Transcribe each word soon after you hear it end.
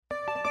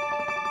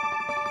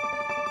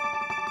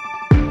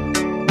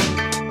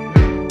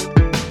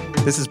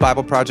This is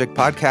Bible Project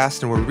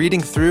Podcast, and we're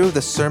reading through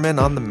the Sermon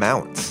on the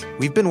Mount.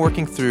 We've been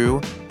working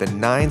through the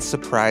 9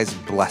 surprise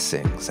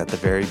blessings at the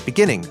very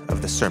beginning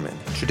of the sermon,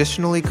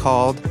 traditionally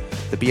called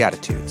the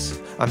Beatitudes.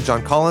 I'm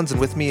John Collins, and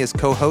with me is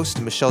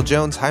co-host Michelle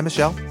Jones. Hi,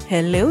 Michelle.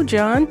 Hello,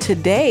 John.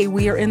 Today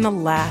we are in the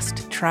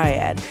last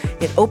triad.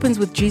 It opens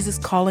with Jesus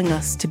calling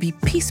us to be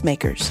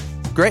peacemakers.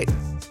 Great.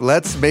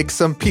 Let's make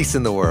some peace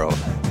in the world.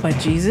 But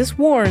Jesus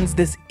warns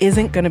this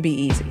isn't going to be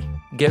easy.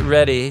 Get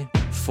ready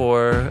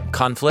for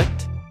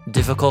conflict,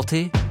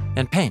 difficulty,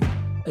 and pain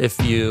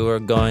if you are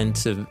going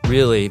to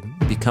really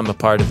become a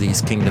part of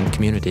these kingdom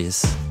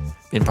communities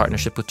in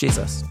partnership with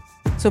Jesus.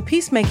 So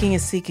peacemaking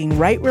is seeking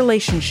right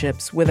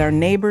relationships with our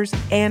neighbors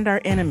and our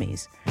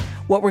enemies.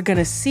 What we're going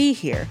to see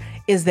here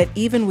is that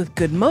even with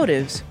good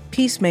motives,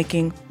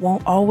 peacemaking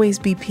won't always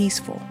be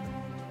peaceful.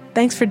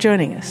 Thanks for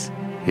joining us.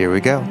 Here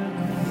we go.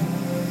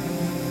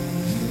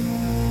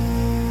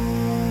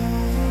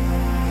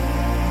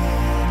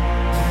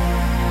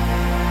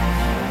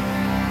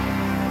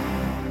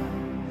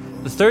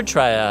 The third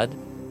triad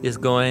is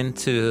going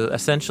to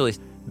essentially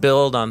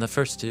build on the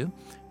first two.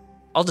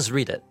 I'll just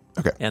read it,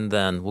 Okay. and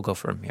then we'll go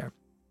from here.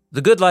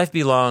 The good life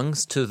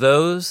belongs to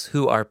those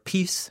who are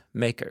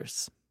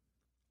peacemakers,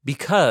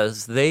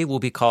 because they will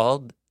be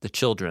called the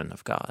children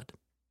of God.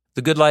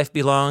 The good life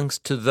belongs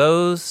to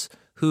those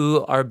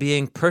who are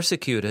being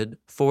persecuted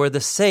for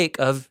the sake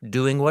of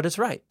doing what is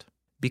right,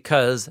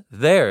 because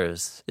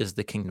theirs is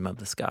the kingdom of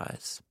the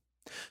skies.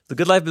 The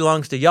good life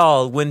belongs to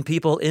y'all when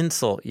people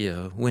insult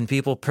you, when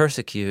people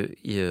persecute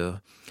you,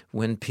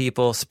 when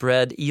people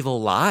spread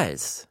evil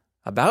lies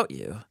about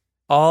you,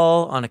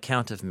 all on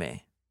account of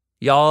me.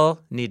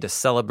 Y'all need to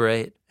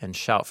celebrate and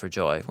shout for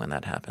joy when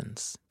that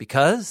happens,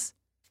 because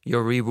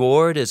your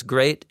reward is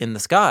great in the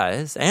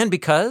skies, and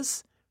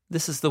because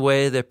this is the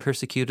way they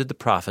persecuted the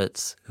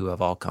prophets who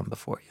have all come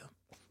before you.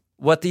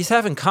 What these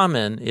have in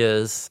common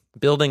is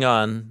building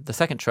on the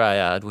second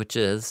triad, which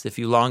is if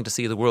you long to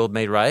see the world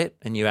made right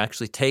and you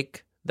actually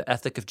take the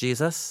ethic of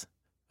Jesus,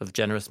 of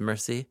generous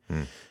mercy,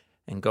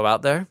 and go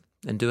out there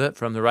and do it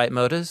from the right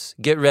motives,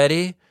 get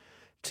ready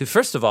to,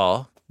 first of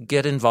all,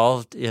 get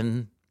involved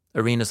in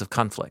arenas of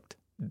conflict,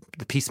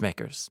 the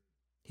peacemakers.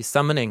 He's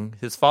summoning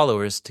his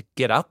followers to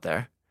get out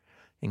there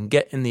and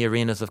get in the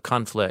arenas of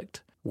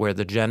conflict where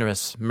the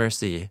generous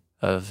mercy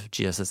of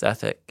Jesus'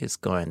 ethic is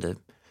going to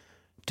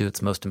do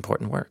its most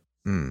important work.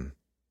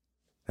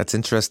 That's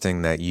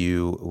interesting that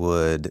you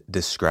would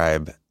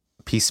describe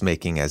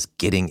peacemaking as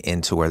getting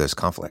into where there's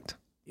conflict.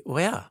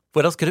 Well, yeah.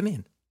 What else could it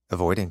mean?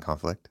 Avoiding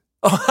conflict.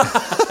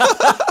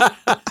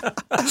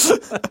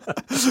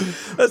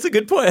 That's a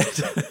good point.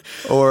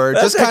 Or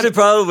That's just kind actually of,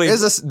 probably...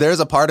 there's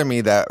a part of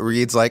me that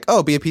reads like,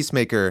 oh, be a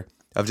peacemaker,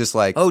 of just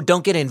like, Oh,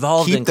 don't get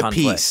involved in keep the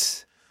conflict.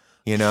 peace,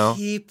 you know?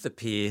 Keep the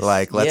peace.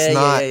 Like, let's yeah,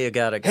 not- Yeah, you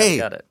got it, Hey,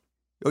 got it.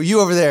 Oh, you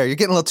over there, you're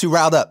getting a little too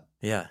riled up.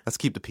 Yeah. Let's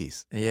keep the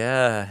peace.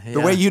 Yeah. The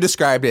way you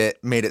described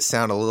it made it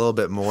sound a little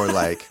bit more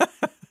like,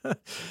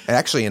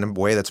 actually in a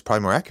way that's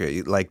probably more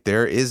accurate, like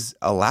there is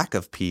a lack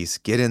of peace.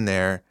 Get in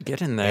there.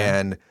 Get in there.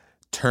 And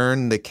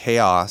turn the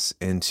chaos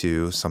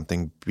into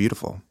something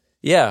beautiful.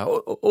 Yeah,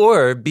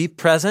 or be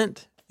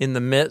present in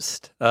the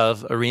midst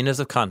of arenas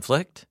of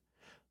conflict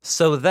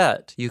so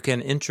that you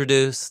can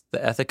introduce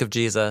the ethic of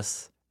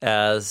Jesus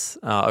as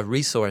a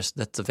resource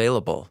that's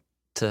available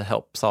to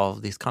help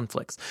solve these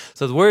conflicts.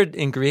 So the word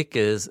in Greek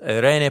is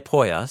eirene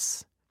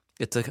poios.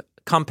 It's a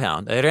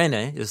compound.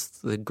 Eirene is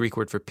the Greek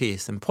word for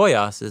peace, and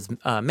poios is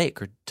make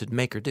or to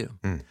make or do.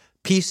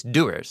 Peace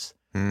doers.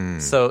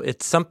 So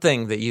it's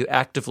something that you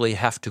actively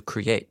have to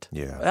create.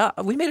 Yeah.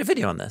 We made a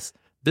video on this.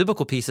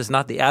 Biblical peace is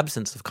not the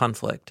absence of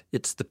conflict.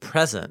 It's the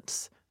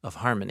presence of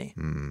harmony.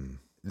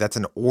 That's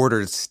an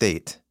ordered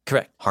state.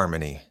 Correct.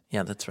 Harmony.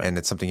 Yeah, that's right. And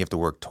it's something you have to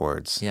work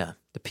towards. Yeah,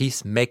 the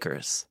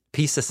peacemakers.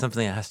 Peace is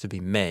something that has to be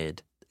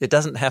made. It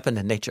doesn't happen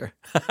in nature.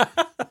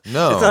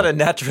 No. It's not a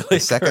naturally The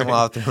second occurring-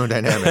 law of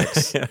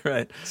thermodynamics Yeah,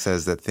 right.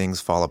 says that things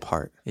fall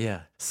apart.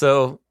 Yeah.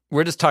 So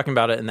we're just talking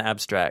about it in the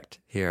abstract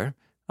here.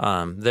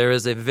 There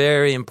is a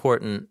very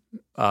important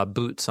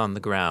boots on the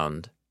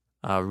ground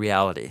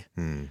reality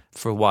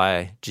for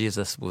why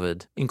Jesus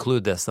would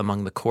include this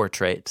among the core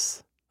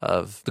traits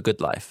of the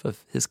good life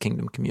of his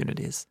kingdom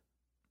communities.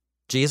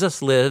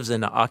 Jesus lives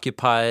in an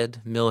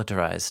occupied,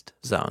 militarized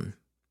zone.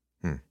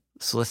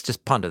 So let's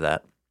just ponder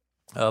that.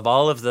 Of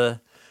all the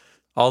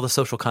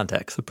social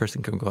contexts a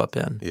person can grow up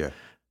in, Yeah.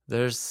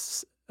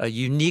 there's a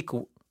unique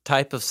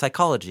type of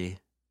psychology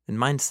and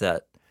mindset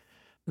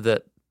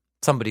that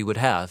somebody would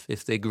have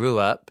if they grew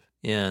up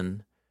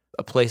in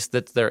a place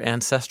that's their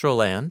ancestral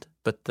land,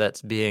 but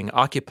that's being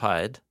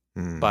occupied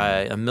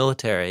by a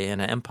military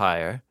and an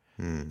empire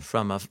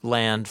from a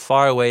land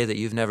far away that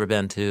you've never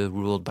been to,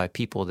 ruled by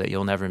people that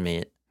you'll never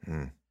meet.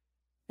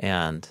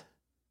 And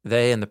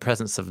they, in the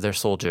presence of their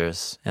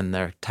soldiers and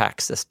their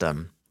tax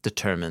system,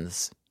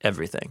 determines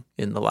everything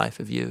in the life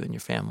of you and your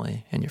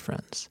family and your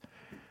friends.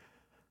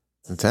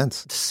 It's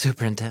intense. It's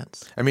super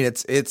intense. I mean,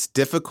 it's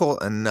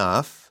difficult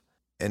enough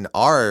in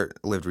our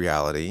lived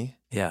reality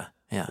Yeah,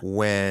 yeah.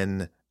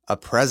 when a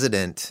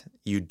president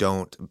you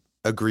don't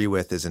agree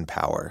with is in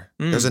power.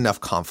 There's enough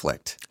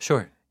conflict.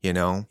 Sure. You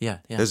know? Yeah.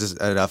 There's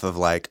just enough of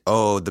like,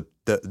 oh,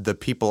 the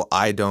people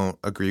I don't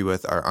agree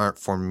with or aren't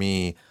for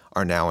me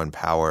are now in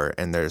power.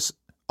 And there's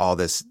all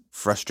this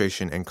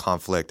frustration and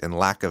conflict and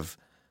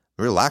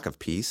real lack of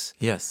peace.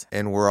 Yes.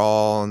 And we're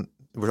all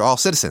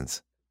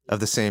citizens of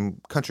the same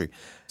country.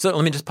 So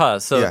let me just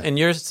pause. So, Yeah. and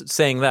you're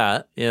saying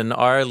that in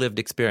our lived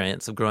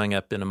experience of growing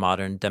up in a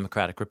modern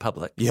democratic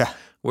republic, Yeah.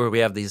 where we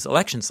have these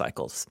election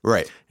cycles.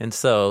 Right. And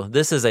so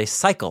this is a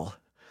cycle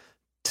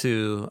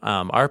to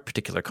our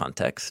particular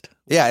context.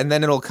 Yeah, and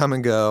then it'll come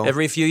and go.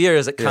 Every few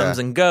years it comes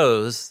and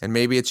goes. And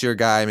maybe it's your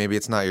guy, maybe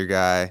it's not your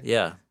guy.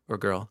 Yeah, or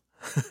girl.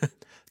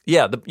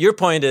 Yeah, your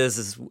point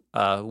is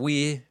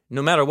we,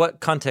 no matter what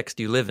context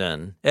you live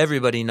in,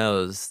 everybody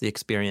knows the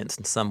experience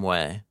in some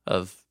way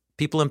of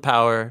people in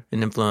power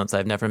and influence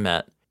I've never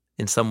met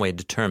in some way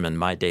determine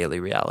my daily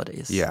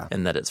realities. Yeah.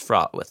 And that it's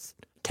fraught with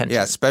tension.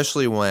 Yeah,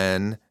 especially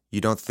when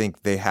you don't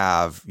think they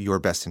have your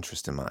best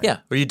interest in mind. Yeah,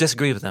 or you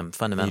disagree with them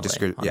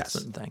fundamentally on yes.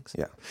 certain things.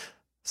 Yeah.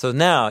 So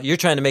now you're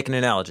trying to make an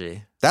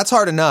analogy. That's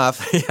hard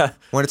enough Yeah.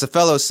 when it's a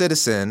fellow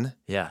citizen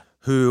Yeah,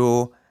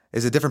 who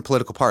is a different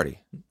political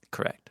party.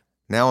 correct.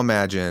 Now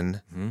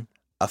imagine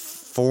a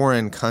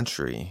foreign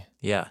country,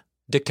 Yeah,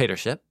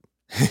 dictatorship.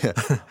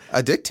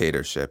 a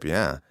dictatorship,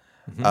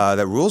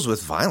 that rules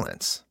with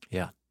violence.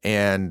 Yeah.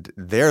 And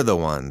they're the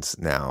ones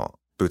now,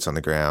 boots on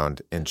the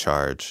ground, in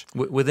charge.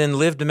 Within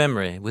lived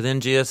memory, within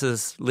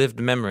Jesus' lived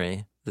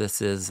memory,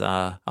 this is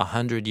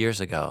 100 years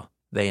ago,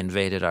 they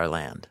invaded our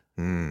land.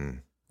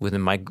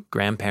 Within my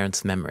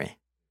grandparents' memory,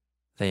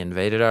 they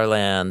invaded our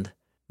land.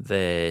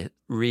 They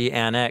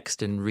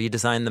re-annexed and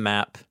redesigned the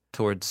map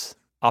towards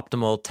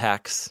optimal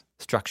tax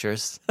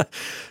structures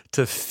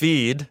to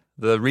feed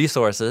the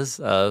resources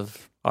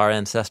of our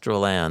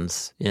ancestral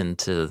lands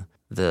into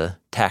the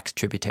tax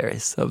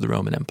tributaries of the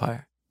Roman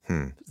Empire.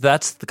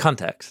 That's the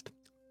context.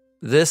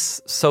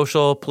 This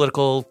social,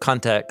 political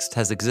context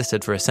has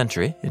existed for a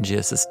century in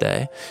Jesus'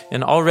 day,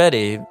 and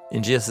already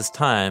in Jesus'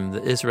 time,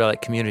 the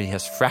Israelite community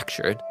has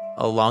fractured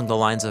along the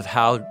lines of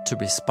how to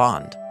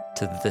respond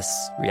to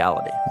this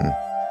reality.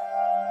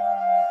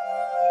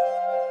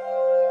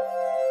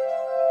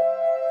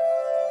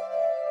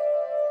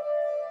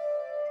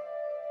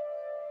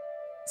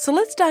 So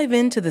let's dive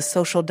into the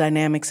social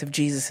dynamics of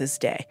Jesus'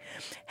 day.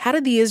 How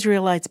did the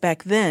Israelites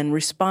back then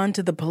respond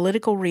to the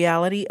political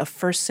reality of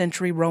first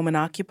century Roman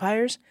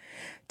occupiers?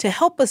 To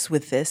help us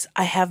with this,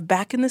 I have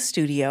back in the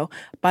studio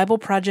Bible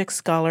Project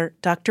scholar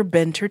Dr.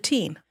 Ben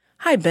Tertine.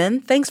 Hi, Ben.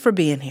 Thanks for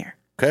being here.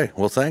 Okay,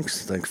 well,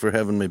 thanks. Thanks for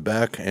having me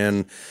back.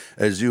 And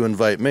as you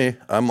invite me,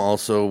 I'm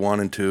also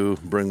wanting to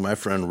bring my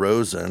friend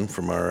Rose in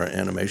from our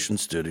animation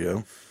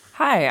studio.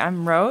 Hi,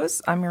 I'm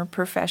Rose. I'm your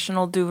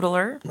professional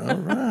doodler. All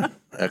right.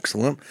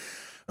 Excellent.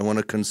 I want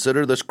to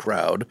consider this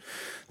crowd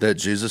that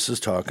Jesus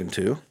is talking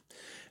to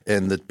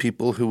and the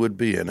people who would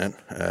be in it.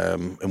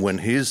 And when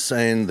he's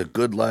saying the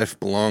good life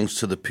belongs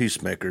to the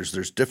peacemakers,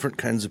 there's different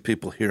kinds of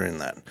people hearing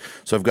that.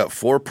 So I've got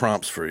 4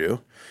 prompts for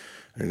you.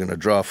 You're going to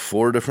draw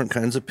 4 different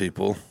kinds of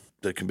people.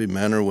 They can be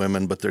men or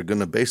women, but they're going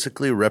to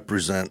basically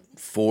represent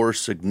 4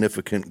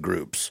 significant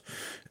groups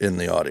in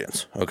the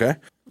audience, okay?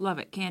 Love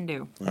it. Can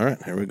do. All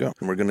right, here we go.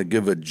 And we're going to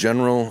give a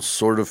general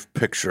sort of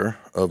picture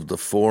of the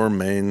 4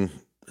 main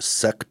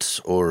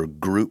sects or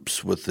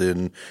groups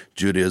within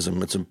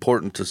Judaism. It's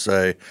important to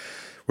say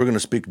we're going to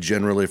speak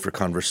generally for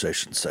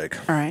conversation's sake.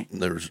 All right.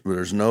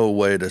 There's no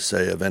way to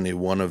say of any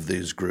one of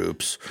these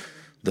groups,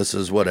 this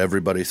is what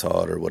everybody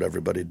thought or what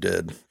everybody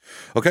did.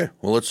 Okay,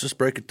 well, let's just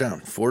break it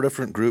down. 4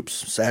 different groups: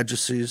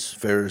 Sadducees,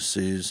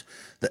 Pharisees,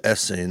 the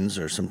Essenes,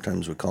 or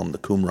sometimes we call them the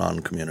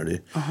Qumran community,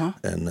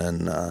 and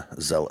then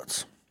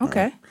Zealots.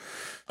 Okay.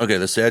 Okay,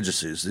 the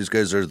Sadducees. These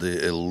guys are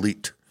the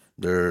elite.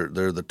 They're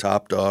the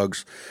top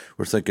dogs.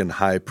 We're thinking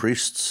high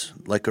priests,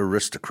 like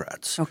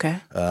aristocrats. Okay.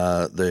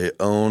 They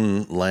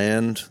own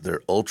land.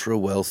 They're ultra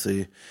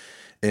wealthy,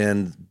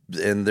 and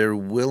they're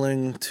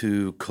willing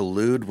to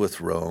collude with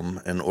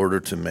Rome in order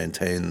to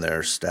maintain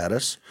their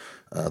status,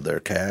 their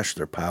cash,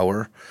 their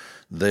power.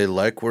 They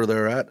like where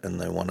they're at, and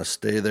they want to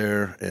stay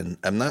there. And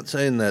I'm not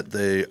saying that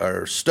they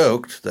are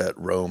stoked that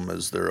Rome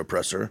is their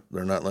oppressor.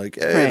 They're not like,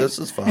 hey, this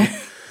is fun.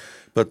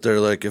 But they're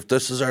like, if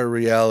this is our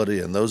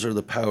reality and those are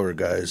the power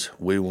guys,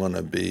 we want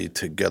to be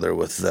together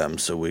with them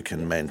so we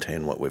can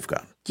maintain what we've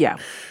got. Yeah.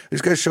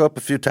 These guys show up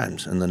a few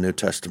times in the New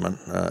Testament,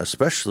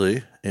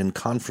 especially in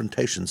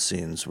confrontation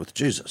scenes with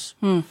Jesus.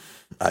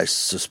 I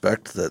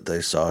suspect that they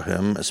saw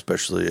him,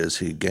 especially as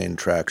he gained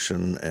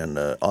traction and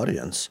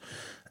audience,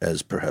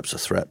 as perhaps a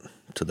threat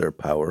to their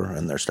power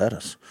and their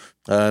status.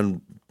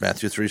 And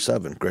Matthew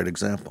 3:7, great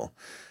example.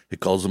 He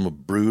calls them a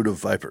brood of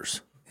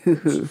vipers.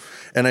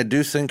 And I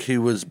do think he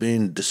was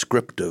being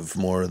descriptive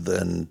more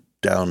than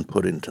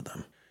down-putting to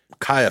them.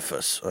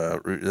 Caiaphas,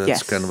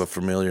 that's kind of a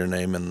familiar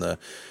name in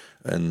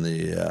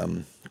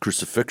the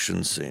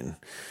crucifixion scene.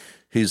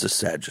 He's a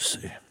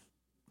Sadducee.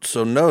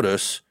 So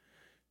notice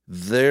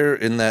there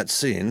in that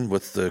scene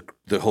with the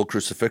whole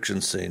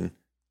crucifixion scene,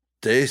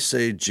 they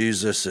say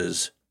Jesus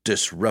is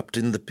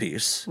disrupting the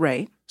peace.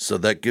 Right. So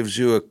that gives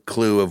you a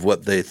clue of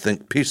what they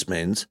think peace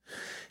means.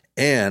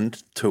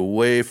 And the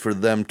way for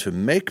them to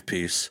make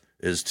peace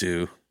is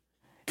to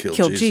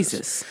kill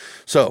Jesus.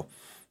 So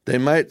they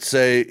might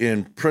say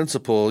in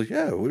principle,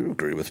 yeah, we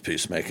agree with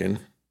peacemaking,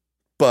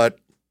 but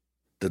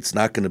that's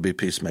not going to be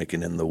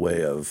peacemaking in the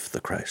way of the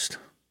Christ.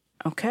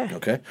 Okay.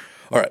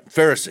 All right.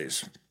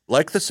 Pharisees,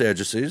 like the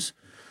Sadducees,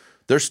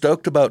 they're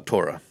stoked about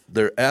Torah.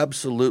 They're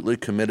absolutely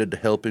committed to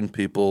helping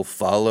people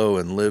follow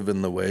and live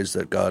in the ways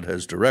that God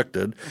has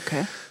directed.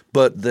 Okay.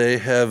 But they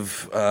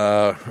have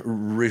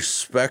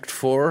respect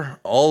for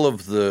all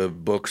of the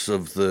books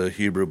of the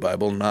Hebrew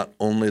Bible, not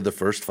only the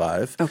first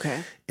 5.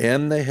 Okay.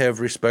 And they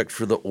have respect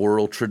for the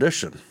oral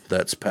tradition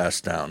that's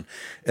passed down,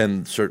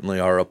 and certainly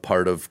are a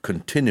part of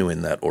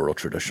continuing that oral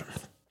tradition.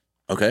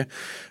 Okay?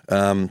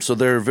 So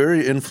they're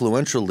very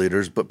influential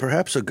leaders, but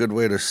perhaps a good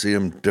way to see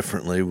them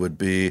differently would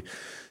be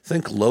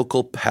think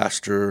local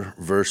pastor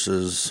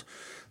versus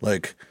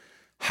like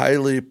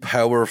highly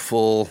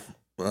powerful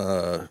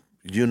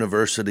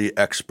university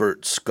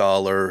expert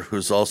scholar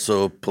who's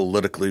also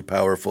politically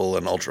powerful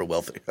and ultra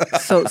wealthy.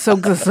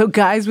 So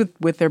guys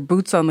with their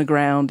boots on the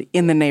ground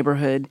in the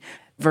neighborhood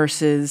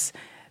versus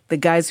the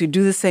guys who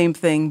do the same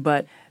thing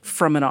but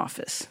from an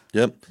office.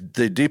 Yep.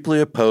 They deeply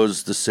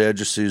oppose the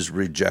Sadducees'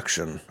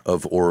 rejection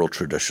of oral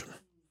tradition.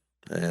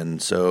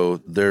 And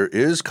so there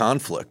is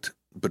conflict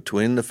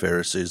between the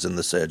Pharisees and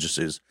the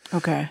Sadducees.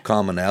 Okay.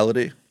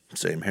 Commonality,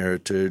 same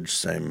heritage,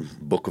 same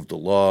book of the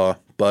law,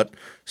 but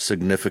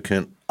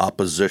significant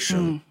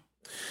opposition.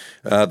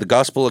 The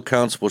gospel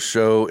accounts will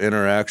show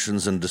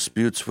interactions and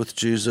disputes with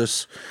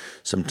Jesus.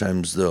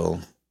 Sometimes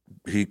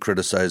he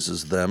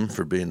criticizes them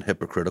for being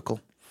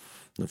hypocritical.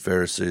 The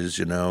Pharisees,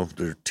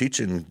 they're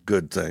teaching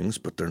good things,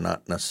 but they're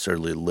not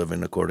necessarily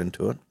living according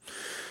to it.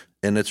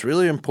 And it's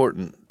really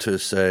important to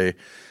say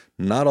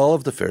not all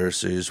of the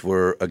Pharisees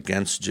were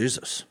against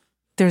Jesus.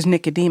 There's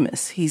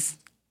Nicodemus. He's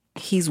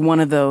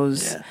one of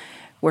those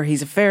where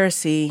he's a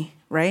Pharisee,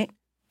 right?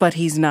 But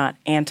he's not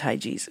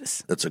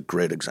anti-Jesus. That's a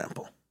great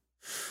example.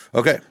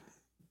 Okay,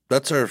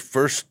 that's our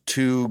first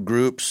 2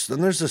 groups.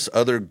 Then there's this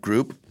other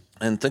group,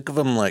 and think of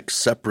them like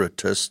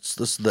separatists.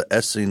 This is the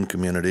Essene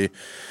community.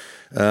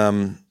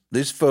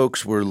 These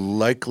folks were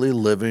likely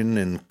living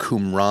in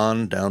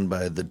Qumran down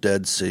by the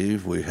Dead Sea.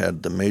 We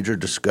had the major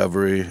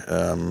discovery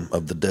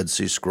of the Dead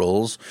Sea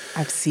Scrolls.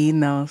 I've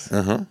seen those.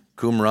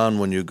 Qumran,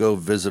 when you go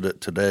visit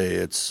it today,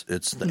 it's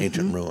the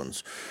ancient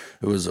ruins.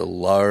 It was a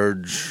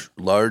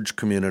large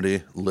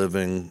community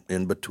living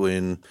in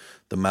between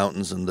the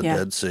mountains and the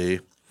Dead Sea,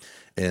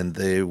 and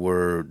they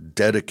were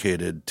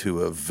dedicated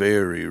to a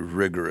very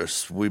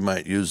rigorous, we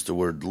might use the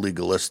word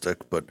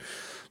legalistic, but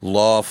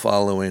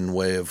law-following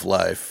way of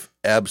life,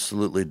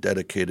 absolutely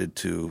dedicated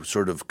to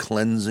sort of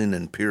cleansing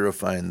and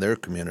purifying their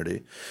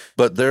community.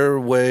 But their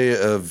way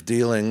of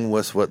dealing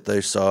with what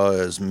they saw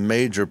as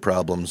major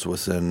problems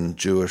within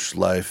Jewish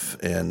life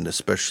and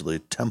especially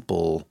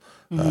temple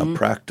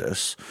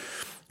practice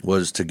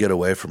was to get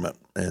away from it.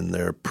 And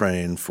they're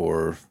praying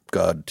for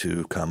God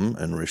to come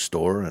and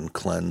restore and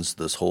cleanse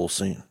this whole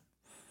scene.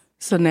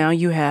 So now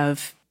you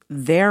have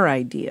their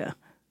idea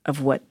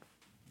of what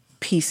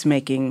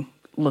peacemaking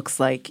looks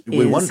like.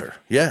 We wonder.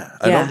 Yeah.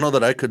 I don't know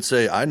that I could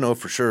say I know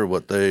for sure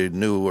what they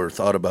knew or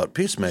thought about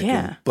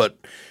peacemaking, but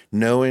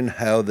knowing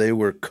how they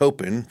were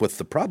coping with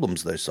the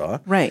problems they saw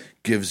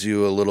gives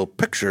you a little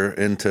picture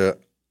into,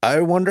 I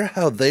wonder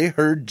how they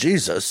heard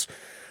Jesus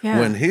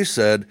when he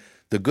said,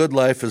 the good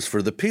life is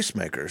for the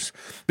peacemakers.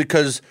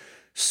 Because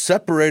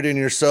separating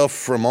yourself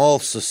from all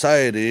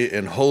society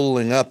and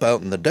holing up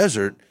out in the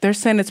desert. They're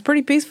saying it's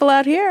pretty peaceful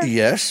out here.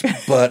 Yes,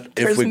 but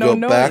if we go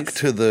back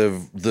to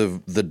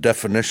the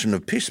definition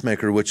of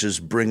peacemaker, which is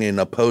bringing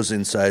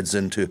opposing sides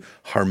into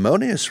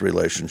harmonious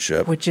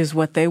relationship. Which is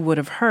what they would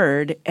have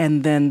heard,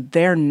 and then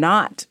they're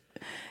not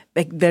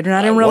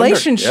in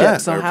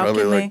relationship, so how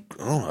can they?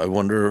 Oh, I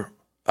wonder,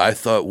 I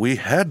thought we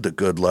had the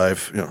good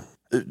life.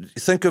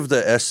 Think of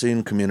the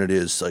Essene community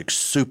as like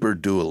super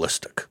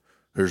dualistic.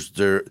 There's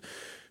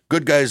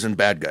good guys and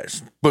bad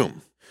guys.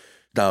 Boom.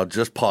 Now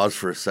just pause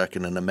for a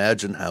second and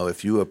imagine how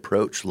if you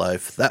approach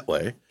life that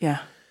way,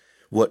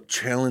 what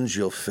challenge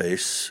you'll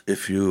face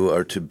if you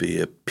are to be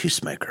a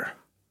peacemaker.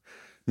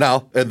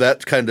 Now, and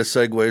that kind of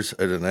segues,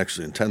 I didn't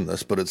actually intend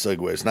this, but it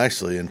segues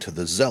nicely into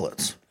the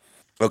zealots.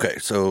 Okay,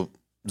 so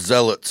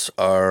zealots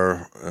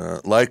are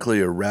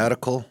likely a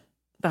radical.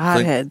 The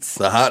hotheads.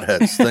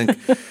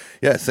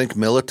 Think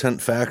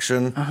militant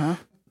faction.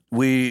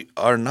 We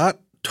are not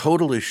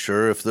totally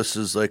sure if this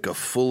is like a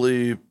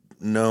fully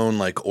known,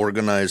 like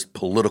organized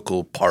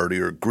political party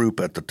or group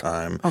at the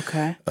time.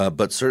 Okay.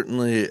 But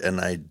certainly an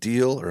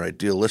ideal or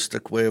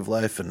idealistic way of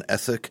life and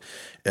ethic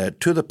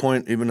to the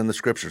point, even in the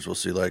scriptures, we'll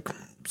see like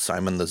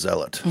Simon the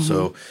Zealot.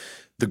 So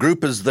the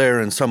group is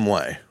there in some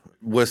way.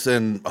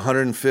 within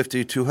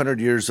 150, 200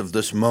 years of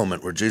this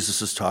moment where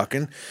Jesus is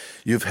talking,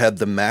 you've had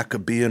the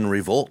Maccabean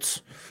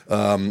revolts.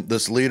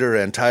 This leader,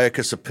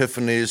 Antiochus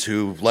Epiphanes,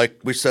 who, like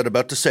we said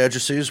about the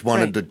Sadducees,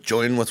 wanted to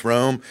join with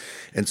Rome.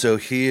 And so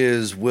he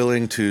is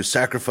willing to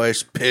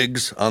sacrifice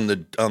pigs on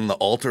the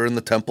altar in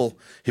the temple.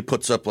 He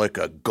puts up like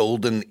a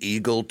golden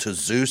eagle to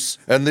Zeus.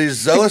 And these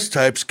zealous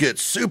types get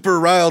super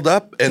riled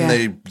up, and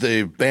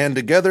they band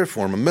together,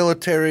 form a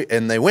military,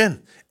 and they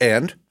win.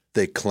 And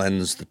they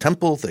cleanse the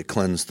temple, they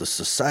cleanse the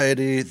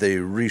society, they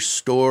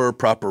restore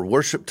proper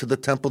worship to the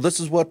temple. This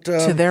is what...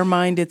 to their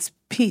mind, it's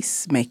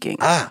peacemaking.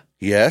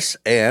 Yes,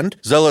 and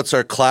zealots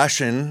are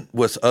clashing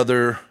with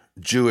other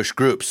Jewish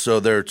groups.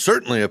 So they're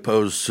certainly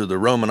opposed to the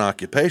Roman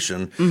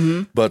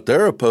occupation, but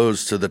they're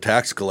opposed to the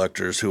tax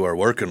collectors who are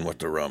working with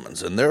the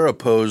Romans. And they're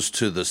opposed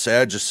to the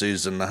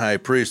Sadducees and the high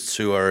priests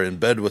who are in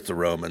bed with the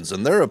Romans.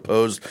 And they're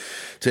opposed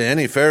to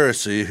any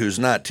Pharisee who's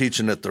not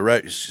teaching it the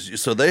right.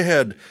 So they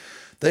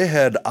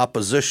had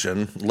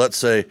opposition, let's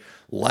say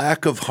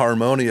lack of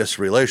harmonious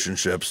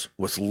relationships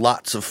with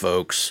lots of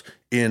folks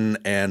in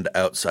and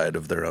outside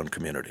of their own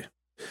community.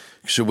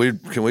 Can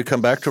we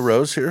come back to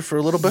Rose here for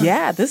a little bit?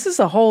 Yeah, this is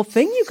a whole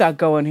thing you got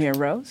going here,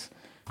 Rose.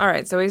 All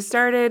right, so we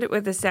started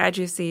with the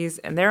Sadducees,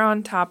 and they're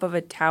on top of a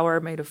tower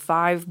made of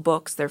 5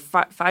 books. They're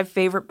 5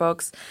 favorite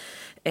books,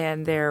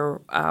 and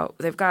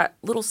they've got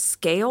little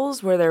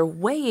scales where they're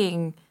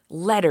weighing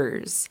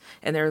letters,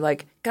 and they're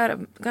like got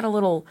a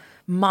little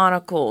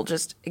monocle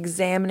just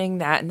examining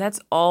that, and that's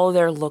all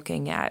they're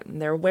looking at.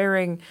 And they're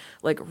wearing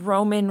like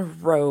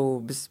Roman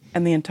robes.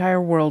 And the entire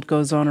world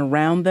goes on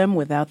around them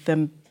without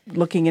them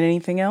looking at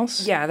anything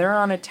else? Yeah, they're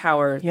on a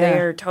tower. Yeah.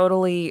 They're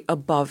totally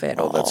above it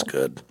all. Oh, that's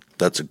good.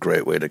 That's a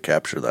great way to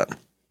capture that.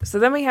 So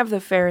then we have the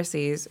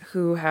Pharisees,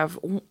 who have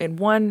in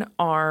one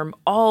arm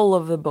all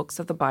of the books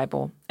of the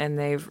Bible, and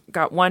they've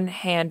got one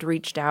hand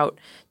reached out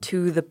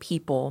to the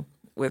people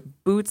with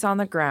boots on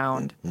the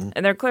ground.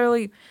 And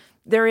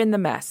they're in the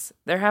mess.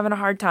 They're having a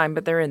hard time,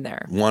 but they're in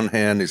there. One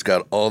hand, he's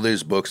got all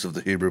these books of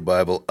the Hebrew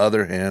Bible.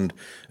 Other hand,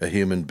 a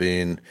human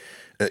being,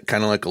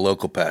 kind of like a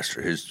local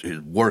pastor. He's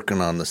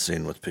working on the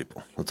scene with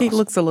people. That's He awesome.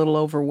 looks a little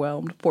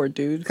overwhelmed, poor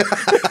dude.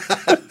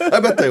 I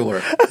bet they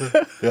were.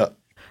 Yeah.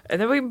 And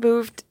then we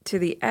moved to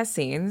the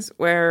Essenes,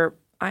 where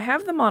I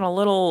have them on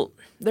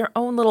their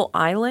own little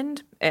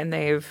island, and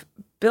they've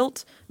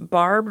built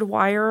barbed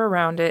wire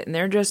around it, and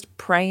they're just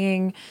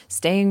praying,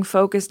 staying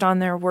focused on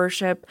their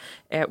worship,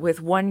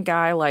 with one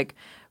guy like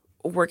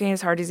working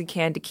as hard as he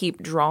can to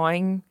keep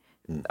drawing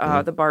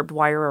the barbed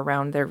wire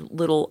around their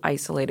little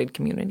isolated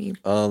community.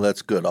 Oh,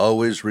 that's good.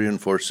 Always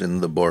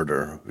reinforcing the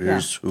border.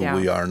 Here's who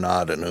we are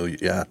not and who.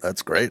 Yeah,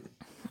 that's great.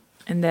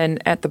 And then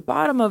at the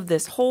bottom of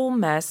this whole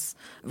mess,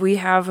 we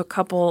have a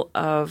couple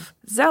of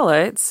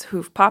zealots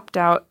who've popped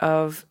out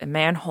of a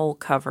manhole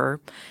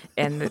cover,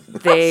 and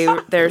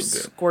they're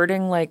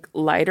squirting like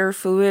lighter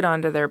fluid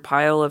onto their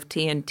pile of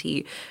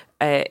TNT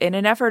in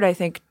an effort, I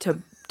think,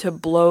 to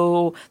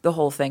blow the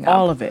whole thing up.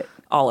 All of it.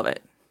 All of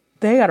it.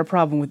 They got a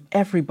problem with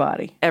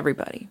everybody.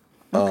 Everybody.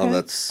 Oh,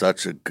 that's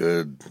such a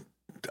good.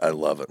 I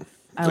love it. It's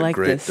I like a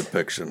great this.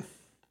 depiction.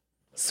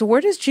 So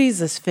where does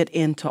Jesus fit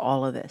into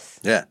all of this?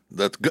 Yeah,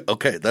 that's good.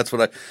 Okay, that's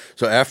what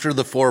so after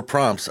the 4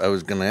 prompts, I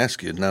was going to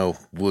ask you, now,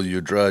 will you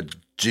draw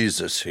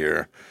Jesus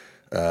here,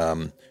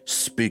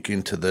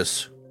 speaking to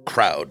this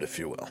crowd, if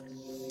you will?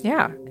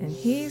 Yeah, and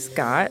he's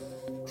got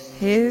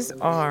his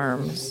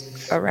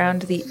arms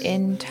around the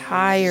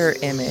entire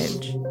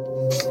image.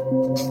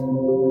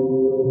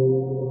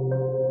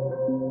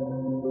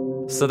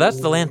 So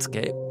that's the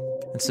landscape.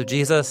 And so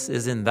Jesus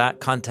is in that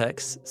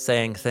context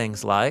saying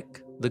things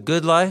like, the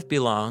good life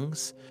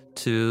belongs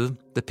to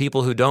the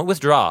people who don't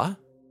withdraw.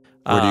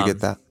 Where do you get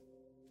that?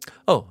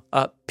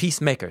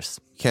 Peacemakers.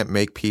 You can't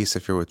make peace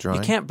if you're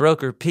withdrawing. You can't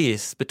broker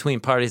peace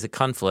between parties of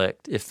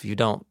conflict if you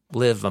don't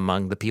live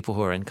among the people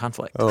who are in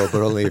conflict. Oh,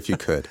 but only if you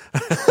could.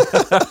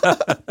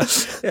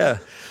 Yeah.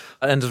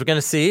 And we're going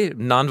to see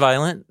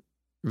nonviolent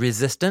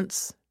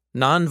resistance,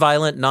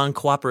 nonviolent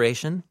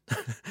non-cooperation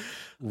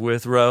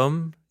with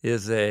Rome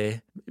is a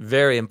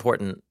very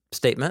important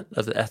statement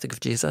of the ethic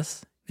of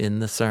Jesus in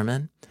the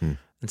sermon.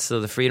 And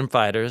so the freedom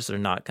fighters are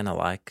not going to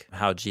like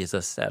how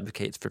Jesus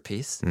advocates for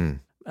peace,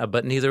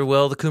 but neither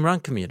will the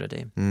Qumran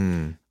community.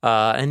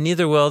 And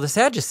neither will the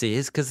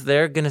Sadducees, because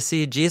they're going to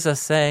see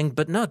Jesus saying,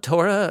 but no,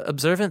 Torah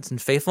observance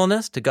and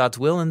faithfulness to God's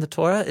will in the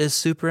Torah is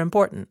super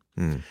important.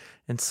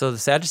 And so the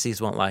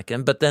Sadducees won't like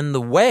him, but then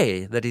the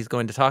way that he's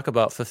going to talk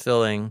about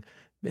fulfilling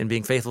and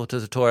being faithful to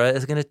the Torah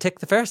is going to tick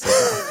the Pharisees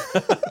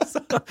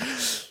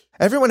off.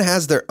 Everyone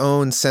has their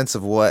own sense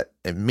of what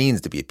it means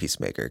to be a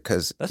peacemaker,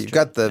 because you've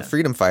got the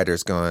freedom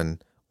fighters going,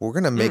 we're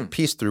going to make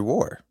peace through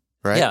war,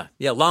 right?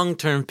 Yeah,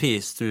 long-term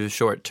peace through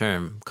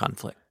short-term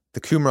conflict.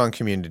 The Qumran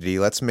community,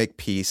 let's make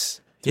peace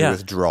through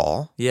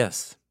withdrawal.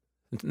 Yes.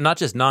 Not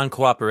just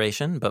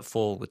non-cooperation, but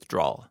full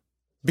withdrawal.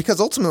 Because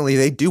ultimately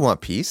they do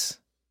want peace,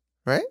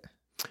 right?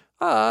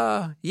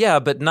 Yeah,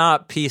 but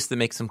not peace that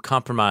makes them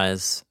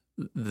compromise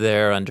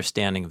their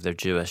understanding of their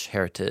Jewish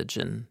heritage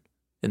and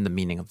in the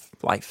meaning of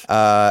life.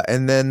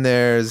 And then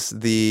there's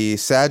the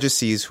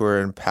Sadducees who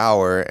are in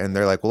power, and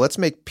they're like, well, let's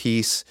make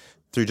peace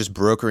through just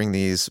brokering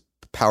these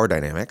power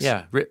dynamics.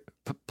 Yeah,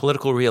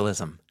 political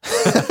realism.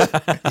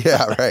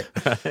 Yeah, right.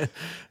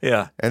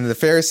 Yeah. And the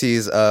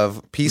Pharisees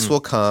of peace will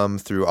come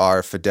through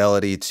our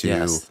fidelity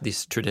to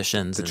these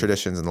traditions. the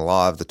traditions and the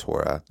law of the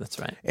Torah. That's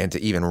right. And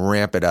to even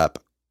ramp it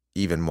up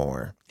even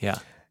more. Yeah.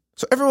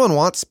 So everyone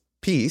wants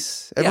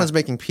peace. Everyone's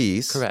making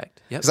peace.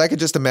 Correct. Yep. Because I could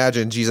just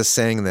imagine Jesus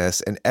saying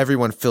this and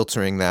everyone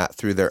filtering that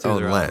through their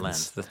own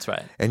lens. That's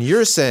right. And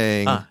you're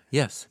saying...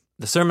 yes.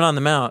 The Sermon on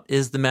the Mount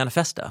is the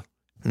manifesto.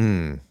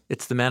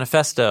 It's the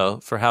manifesto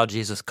for how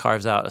Jesus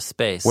carves out a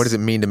space. What does it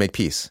mean to make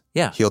peace?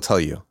 Yeah. He'll tell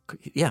you.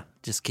 Yeah.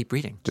 Just keep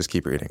reading. Just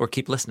keep reading. Or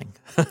keep listening.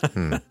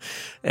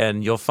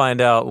 And you'll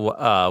find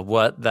out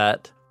what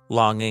that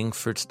longing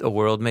for a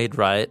world made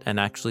right and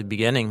actually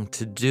beginning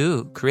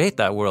to create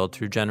that world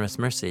through generous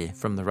mercy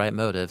from the right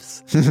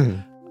motives,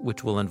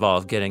 which will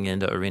involve getting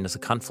into arenas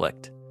of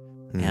conflict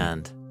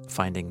and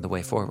finding the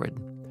way forward.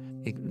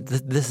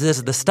 This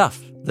is the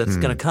stuff that's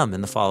going to come in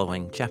the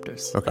following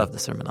chapters of the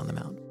Sermon on the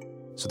Mount.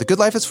 So the good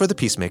life is for the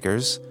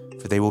peacemakers,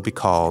 for they will be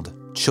called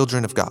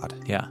children of God.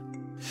 Yeah.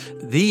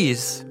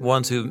 These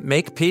ones who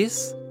make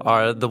peace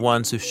are the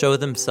ones who show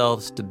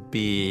themselves to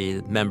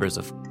be members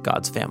of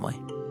God's family.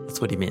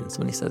 That's what he means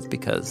when he says,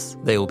 because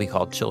they will be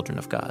called children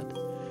of God.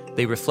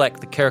 They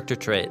reflect the character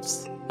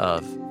traits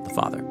of the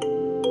Father.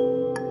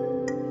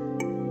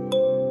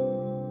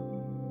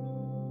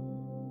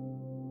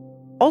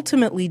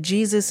 Ultimately,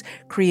 Jesus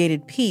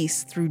created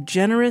peace through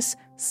generous,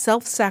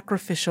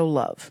 self-sacrificial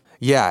love.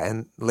 Yeah,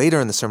 and later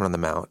in the Sermon on the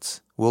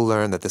Mount, we'll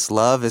learn that this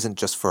love isn't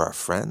just for our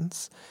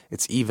friends,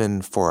 it's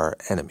even for our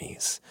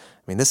enemies.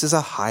 I mean, this is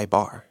a high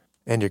bar,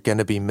 and you're going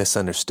to be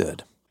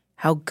misunderstood.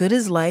 How good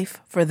is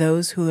life for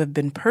those who have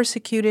been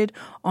persecuted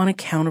on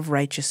account of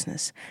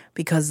righteousness,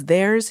 because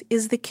theirs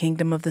is the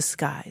kingdom of the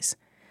skies.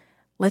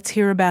 Let's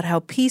hear about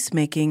how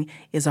peacemaking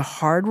is a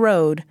hard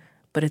road,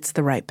 but it's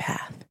the right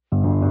path.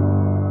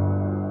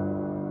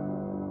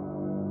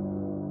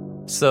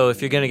 So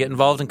if you're going to get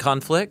involved in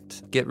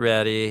conflict, get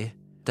ready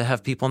to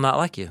have people not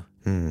like you.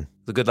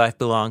 The good life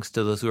belongs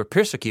to those who are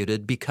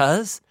persecuted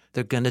because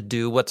they're going to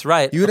do what's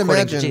right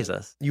according to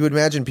Jesus. You would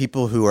imagine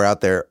people who are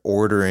out there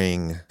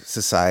ordering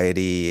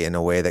society in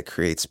a way that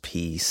creates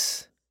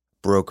peace,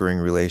 brokering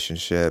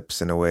relationships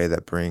in a way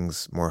that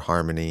brings more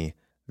harmony,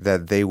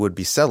 that they would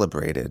be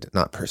celebrated,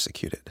 not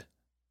persecuted.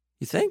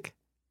 You think?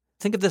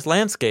 Think of this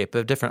landscape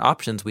of different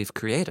options we've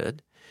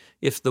created.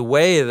 If the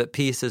way that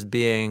peace is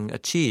being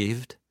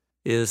achieved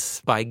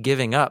is by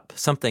giving up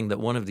something that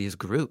one of these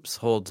groups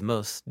holds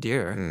most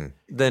dear,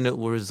 then it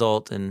will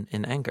result in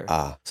anger.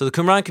 So the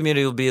Qumran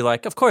community will be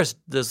like, of course,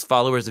 there's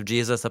followers of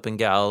Jesus up in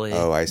Galilee.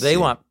 Oh, I see. They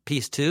want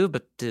peace too,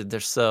 but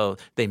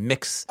they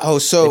mix.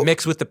 They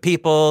mix with the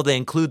people. They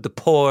include the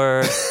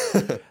poor.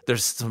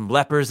 There's some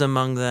lepers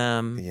among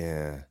them.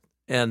 Yeah.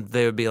 And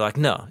they would be like,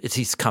 no,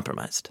 he's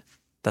compromised.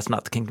 That's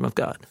not the kingdom of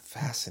God.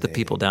 Fascinating. The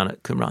people down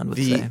at Qumran would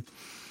say.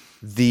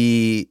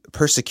 The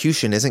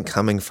persecution isn't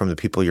coming from the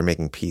people you're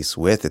making peace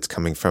with. It's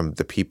coming from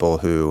the people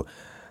who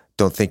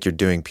don't think you're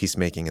doing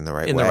peacemaking in the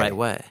right way. In the right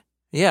way.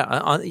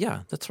 Yeah,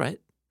 yeah, that's right.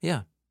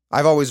 Yeah.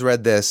 I've always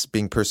read this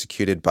being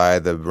persecuted by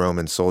the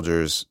Roman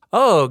soldiers.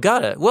 Oh,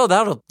 got it. Well,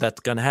 that's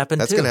going to happen too.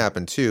 That's going to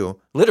happen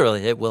too.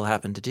 Literally, it will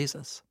happen to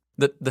Jesus.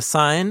 The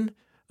sign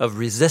of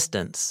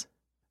resistance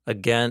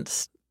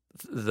against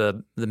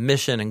the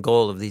mission and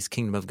goal of these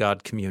kingdom of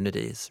God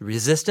communities,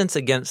 resistance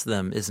against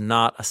them is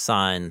not a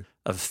sign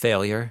of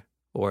failure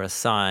or a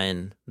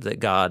sign that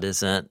God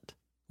isn't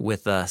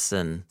with us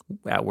and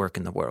at work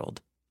in the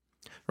world,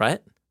 right?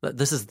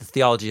 This is the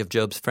theology of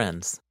Job's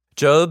friends.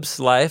 Job's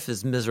life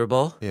is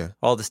miserable. Yeah.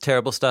 All this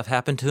terrible stuff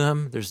happened to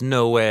him. There's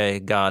no way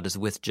God is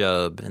with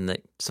Job and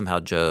that somehow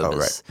Job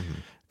is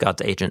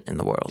God's agent in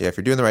the world. Yeah, if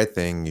you're doing the right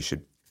thing,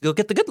 you'll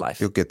get the good life.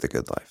 You'll get the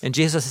good life. And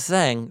Jesus is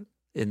saying,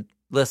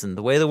 listen,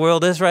 the way the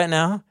world is right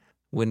now,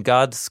 when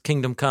God's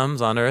kingdom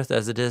comes on earth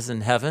as it is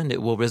in heaven,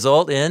 it will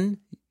result in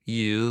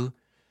you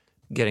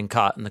getting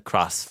caught in the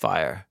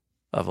crossfire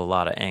of a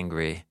lot of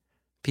angry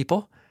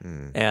people,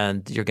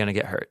 and you're going to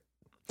get hurt.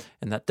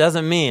 And that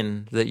doesn't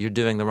mean that you're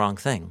doing the wrong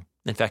thing.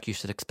 In fact, you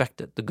should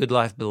expect it. The good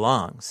life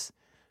belongs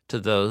to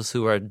those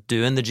who are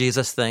doing the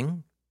Jesus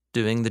thing,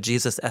 doing the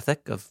Jesus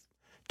ethic of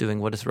doing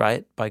what is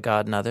right by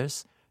God and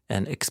others,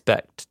 and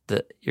expect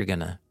that you're going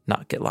to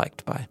not get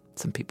liked by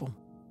some people.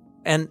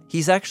 And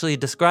he's actually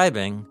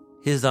describing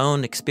his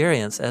own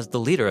experience as the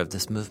leader of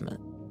this movement.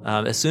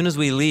 As soon as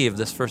we leave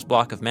this first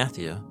block of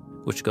Matthew,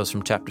 which goes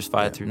from chapters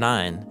 5 through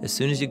 9, as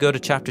soon as you go to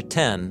chapter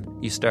 10,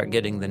 you start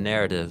getting the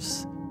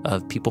narratives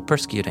of people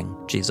persecuting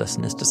Jesus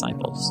and his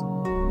disciples.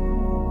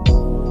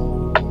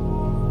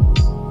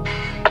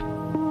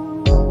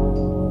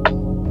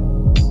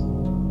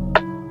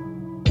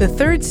 The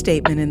third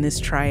statement in this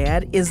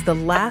triad is the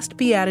last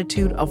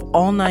beatitude of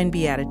all 9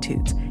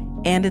 beatitudes,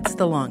 and it's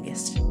the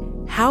longest.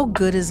 How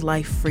good is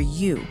life for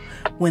you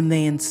when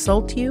they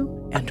insult you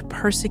and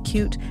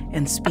persecute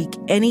and speak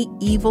any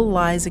evil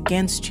lies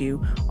against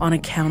you on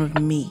account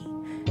of me?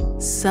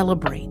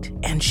 celebrate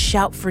and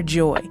shout for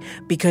joy,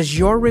 because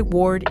your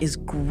reward is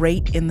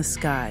great in the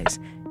skies,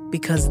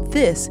 because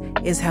this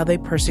is how they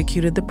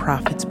persecuted the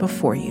prophets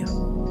before you.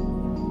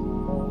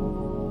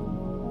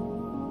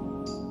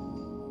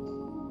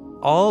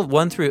 All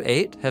 1 through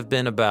 8 have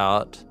been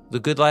about the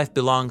good life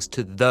belongs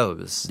to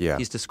those. Yeah.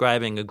 He's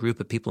describing a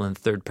group of people in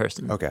third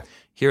person. Okay.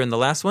 Here in the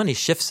last one, he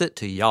shifts it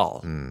to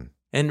y'all.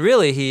 And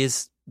really,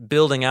 he's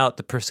building out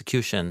the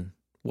persecution,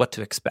 what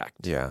to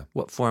expect. Yeah.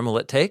 What form will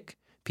it take?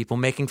 People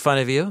making fun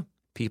of you,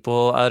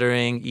 people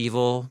uttering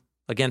evil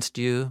against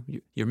you.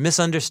 You're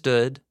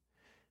misunderstood,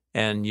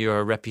 and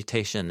your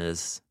reputation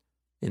is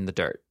in the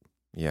dirt.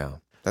 Yeah.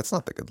 That's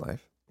not the good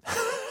life.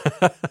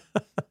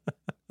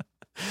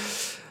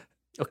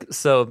 Okay,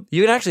 so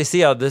you can actually see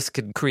how this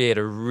could create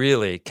a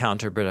really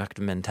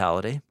counterproductive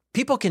mentality.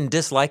 People can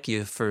dislike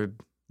you for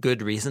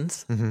good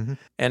reasons,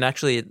 and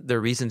actually there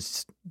are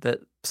reasons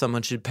that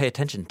someone should pay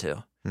attention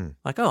to.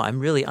 Like, oh,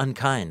 I'm really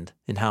unkind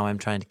in how I'm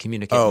trying to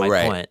communicate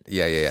my point.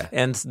 Yeah.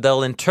 And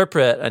they'll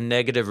interpret a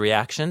negative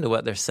reaction to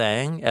what they're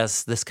saying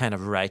as this kind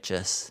of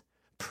righteous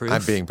proof.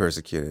 I'm being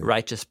persecuted.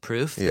 Righteous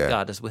proof Yeah. that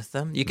God is with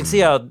them. You can see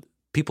how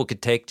people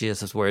could take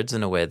Jesus' words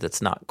in a way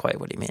that's not quite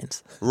what he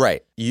means.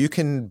 Right. You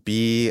can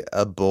be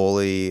a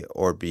bully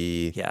or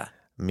be Yeah.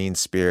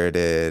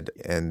 mean-spirited,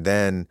 and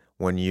then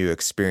when you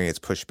experience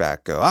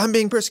pushback, go, I'm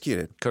being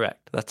persecuted.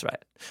 Correct. That's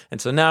right. And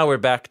so now we're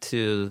back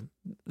to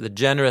the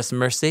generous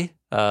mercy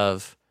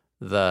of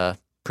the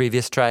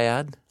previous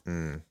triad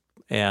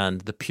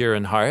and the pure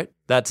in heart.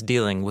 That's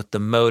dealing with the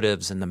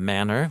motives and the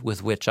manner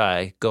with which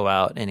I go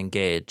out and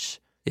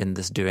engage in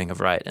this doing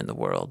of right in the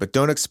world. But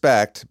don't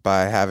expect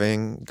by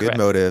having good Correct.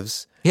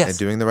 motives Yes. and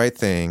doing the right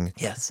thing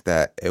Yes.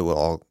 that it will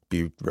all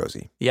be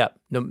rosy. Yeah.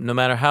 No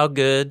matter how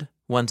good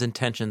one's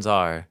intentions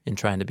are in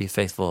trying to be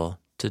faithful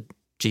to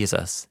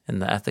Jesus and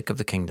the ethic of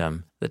the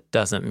kingdom, that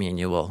doesn't mean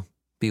you will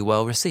be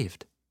well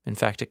received. In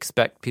fact,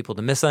 expect people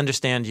to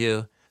misunderstand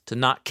you, to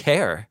not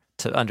care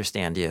to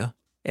understand you,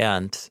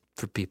 and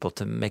for people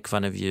to make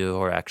fun of you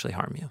or actually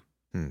harm you.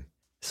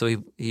 So he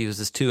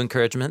uses 2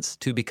 encouragements,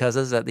 2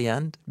 becauses at the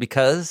end.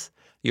 Because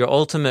your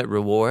ultimate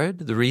reward,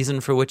 the reason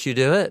for which you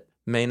do it,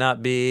 may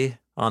not be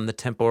on the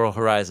temporal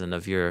horizon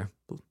of your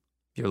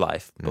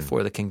life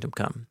before the kingdom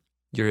come.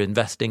 You're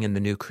investing in the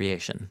new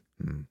creation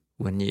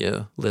when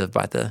you live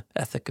by the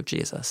ethic of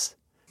Jesus.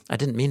 I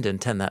didn't mean to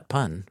intend that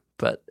pun,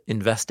 but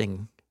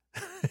investing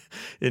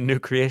in new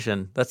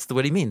creation, that's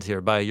what he means here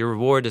by your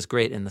reward is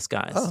great in the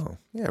skies. Oh,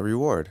 yeah,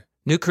 reward.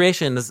 New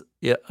creation is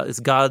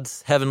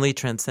God's heavenly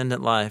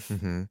transcendent life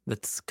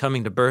that's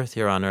coming to birth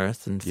here on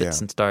earth and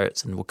fits and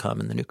starts and will come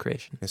in the new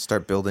creation. You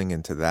start building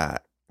into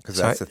that because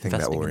that's the thing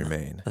that will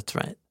remain. That's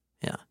right.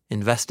 Yeah.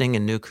 Investing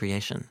in new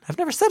creation. I've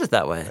never said it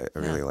that way. I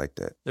really liked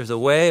it. There's a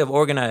way of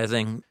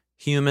organizing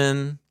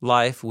human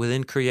life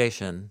within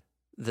creation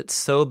that's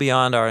so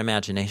beyond our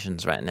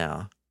imaginations right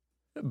now.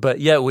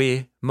 But yet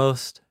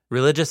most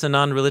religious and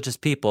non-religious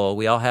people,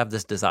 we all have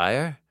this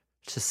desire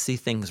to see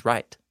things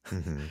right.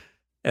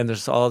 And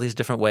there's all these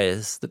different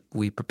ways that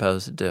we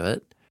propose to do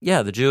it.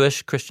 Yeah, the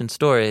Jewish Christian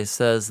story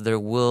says there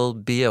will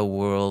be a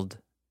world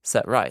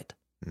set right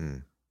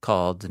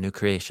called the new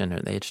creation or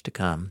the age to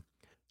come.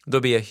 There'll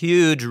be a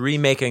huge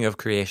remaking of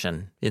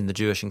creation in the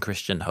Jewish and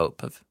Christian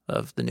hope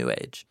of the new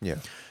age. Yeah.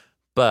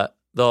 But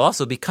there'll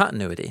also be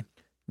continuity,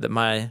 that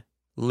my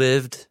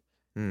lived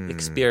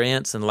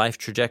experience and life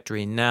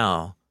trajectory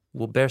now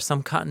will bear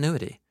some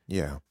continuity.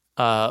 Yeah.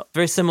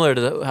 Very similar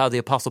to how the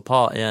Apostle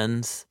Paul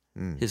ends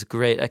his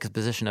great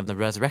exposition of the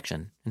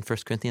resurrection in 1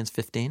 Corinthians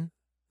 15.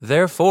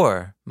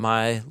 Therefore,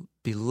 my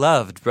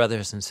beloved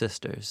brothers and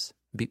sisters,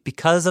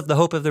 because of the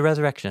hope of the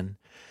resurrection,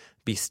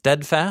 be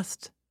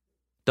steadfast,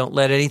 don't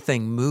let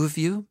anything move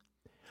you,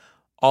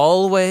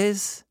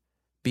 always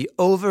be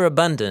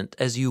overabundant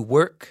as you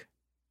work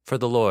for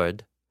the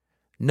Lord,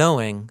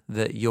 knowing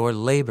that your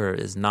labor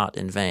is not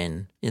in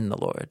vain in the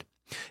Lord.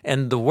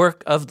 And the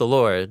work of the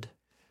Lord,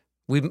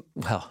 I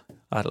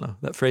don't know,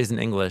 that phrase in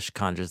English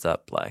conjures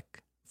up, like,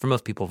 for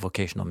most people,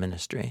 vocational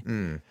ministry.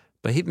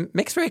 But he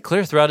makes very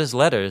clear throughout his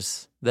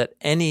letters that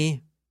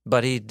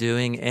anybody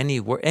doing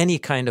any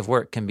kind of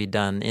work can be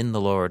done in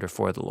the Lord or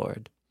for the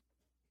Lord.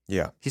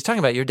 Yeah. He's talking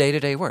about your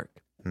day-to-day work.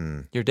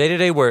 Your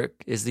day-to-day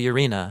work is the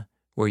arena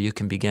where you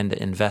can begin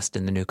to invest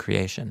in the new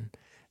creation.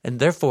 And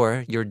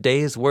therefore, your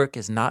day's work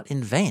is not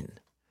in vain.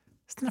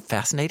 Isn't that a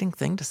fascinating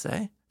thing to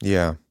say?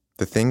 Yeah.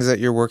 The things that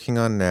you're working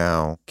on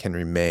now can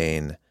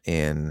remain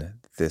in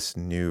this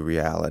new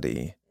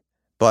reality.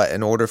 But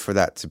in order for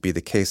that to be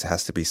the case, it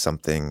has to be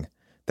something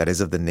that is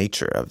of the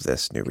nature of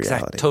this new reality.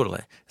 Exactly,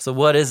 totally. So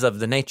what is of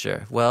the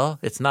nature? Well,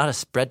 it's not a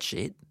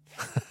spreadsheet.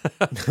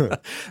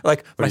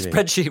 Like my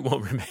spreadsheet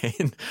won't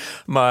remain.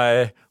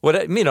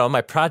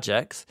 My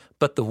projects,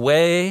 but the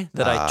way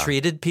that I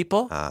treated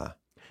people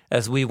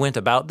as we went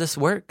about this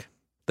work,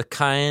 the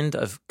kind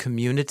of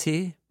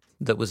community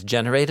that was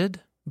generated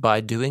by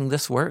doing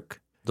this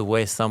work, the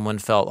way someone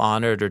felt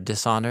honored or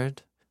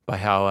dishonored by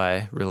how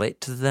I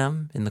relate to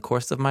them in the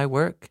course of my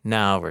work.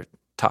 Now we're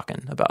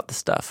talking about the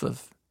stuff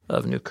of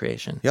of new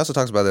creation. He also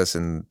talks about this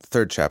in the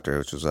third chapter,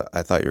 which was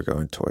I thought you were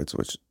going towards,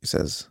 which he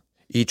says,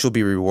 each will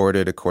be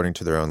rewarded according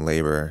to their own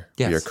labor.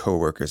 Yes. We are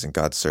co-workers in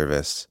God's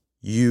service.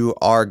 You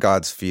are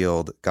God's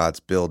field, God's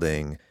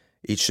building.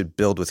 Each should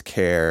build with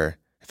care.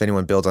 If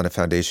anyone builds on a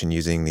foundation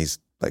using these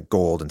like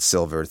gold and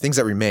silver, things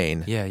that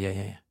remain, Yeah.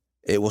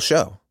 it will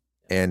show.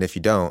 And if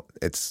you don't,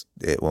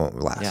 it won't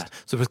last. Yeah.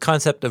 So the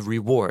concept of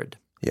reward.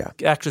 Yeah.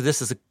 Actually,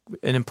 this is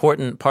an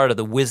important part of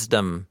the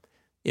wisdom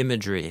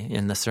imagery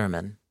in the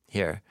sermon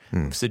here.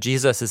 So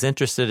Jesus is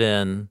interested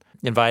in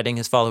inviting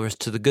his followers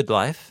to the good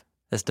life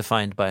as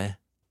defined by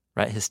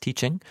his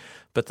teaching,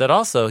 but that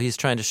also he's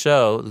trying to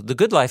show the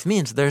good life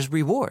means there's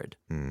reward.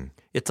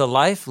 It's a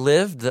life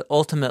lived that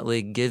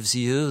ultimately gives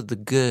you the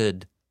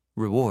good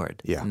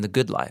reward in the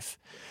good life.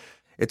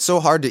 It's so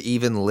hard to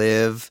even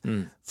live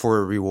for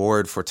a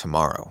reward for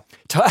tomorrow.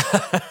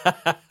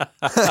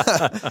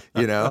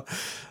 You know?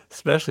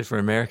 Especially for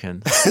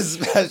Americans.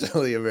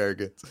 Especially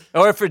Americans.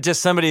 Or for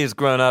just somebody who's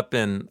grown up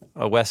in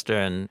a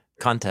Western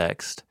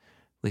context,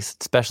 at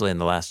least especially in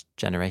the last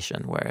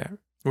generation, where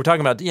we're talking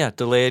about,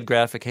 delayed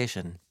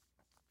gratification.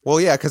 Well,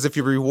 yeah, because if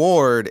your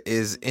reward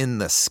is in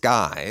the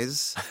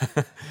skies,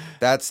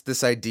 that's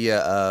this idea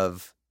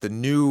of the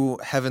new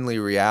heavenly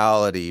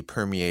reality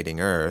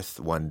permeating Earth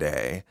one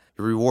day.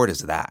 The reward is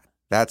that.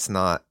 That's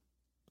not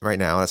right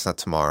now. That's not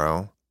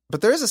tomorrow.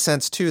 But there is a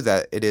sense, too,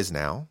 that it is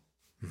now.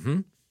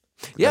 Mm-hmm.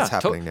 Yeah, that's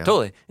happening now.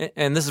 Totally.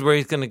 And this is where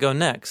he's going to go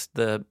next.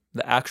 The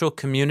actual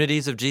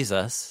communities of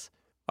Jesus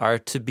are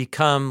to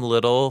become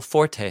little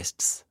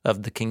foretastes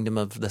of the kingdom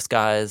of the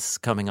skies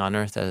coming on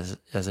earth as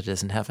it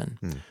is in heaven.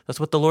 That's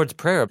what the Lord's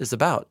Prayer is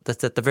about.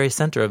 That's at the very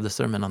center of the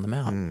Sermon on the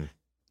Mount.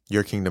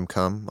 Your kingdom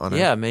come on earth?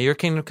 Yeah, may your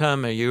kingdom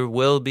come, may your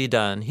will be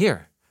done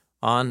here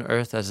on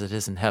earth as it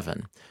is in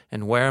heaven.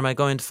 And where am I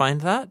going to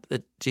find that?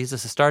 That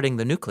Jesus is starting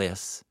the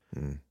nucleus.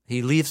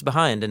 He leaves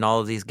behind in all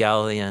of these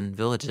Galilean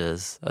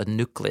villages a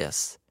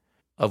nucleus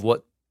of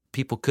what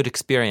people could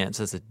experience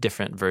as a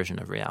different version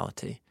of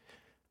reality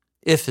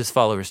if his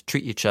followers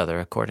treat each other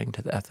according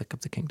to the ethic of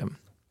the kingdom,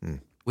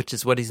 which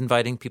is what he's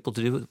inviting people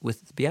to do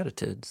with the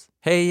Beatitudes.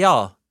 Hey,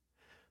 y'all,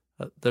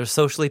 they're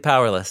socially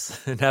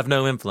powerless and have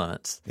no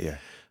influence. Yeah.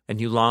 And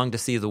you long to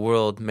see the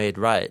world made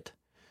right.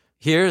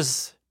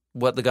 Here's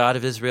what the God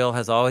of Israel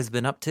has always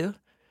been up to,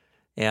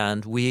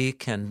 and we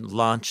can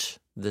launch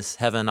this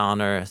heaven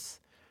on earth,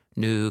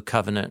 new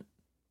covenant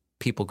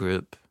people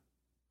group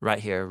right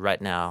here,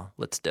 right now.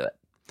 Let's do it.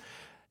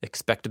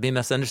 Expect to be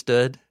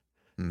misunderstood.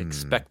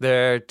 Expect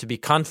there to be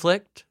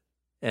conflict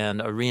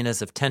and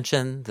arenas of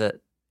tension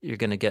that you're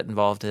going to get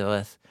involved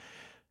with.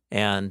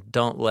 And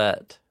don't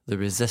let the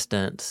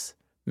resistance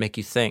make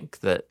you think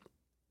that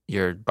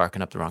you're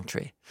barking up the wrong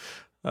tree.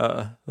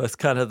 That's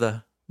kind of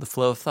the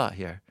flow of thought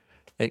here.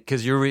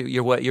 Because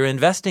you're what you're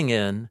investing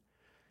in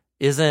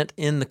isn't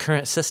in the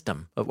current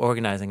system of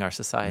organizing our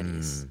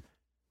societies.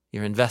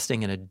 You're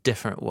investing in a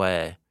different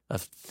way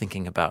of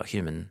thinking about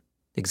human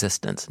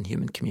existence and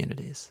human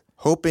communities.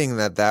 Hoping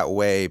that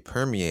way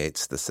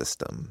permeates the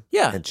system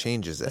and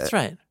changes it. That's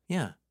right.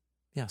 Yeah.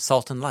 Yeah.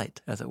 Salt and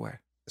light, as it were.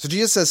 So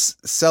Jesus says,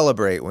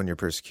 celebrate when you're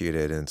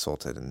persecuted and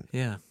insulted. And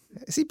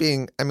is he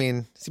being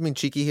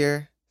cheeky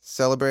here?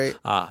 Celebrate?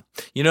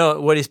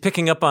 What he's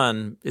picking up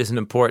on is an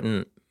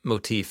important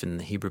motif in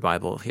the Hebrew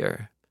Bible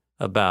here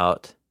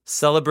about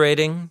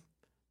celebrating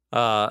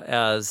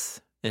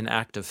as an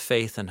act of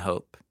faith and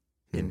hope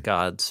in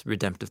God's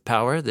redemptive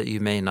power that you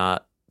may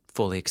not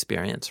fully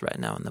experience right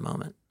now in the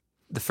moment.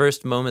 The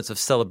first moments of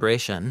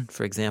celebration,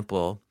 for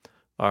example,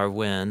 are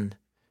when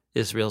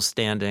Israel's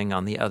standing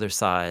on the other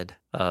side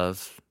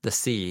of the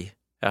sea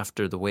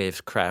after the waves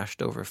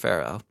crashed over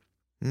Pharaoh.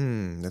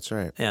 That's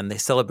right. And they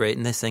celebrate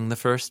and they sing the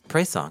first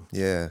praise song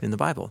in the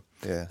Bible,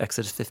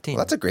 Exodus 15.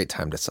 Well, that's a great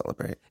time to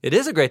celebrate. It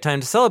is a great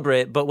time to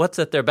celebrate, but what's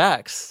at their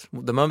backs?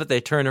 The moment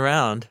they turn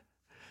around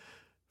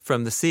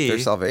from the sea. Their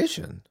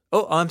salvation.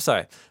 Oh, I'm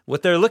sorry.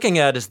 What they're looking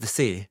at is the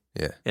sea.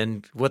 Yeah.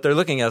 And what they're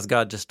looking at is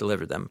God just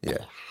delivered them.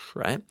 Yeah.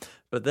 Right?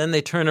 But then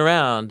they turn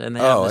around and they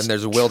have this and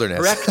there's a wilderness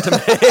trek to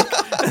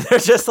make. And they're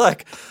just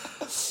like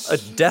a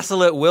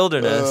desolate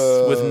wilderness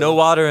with no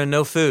water and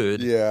no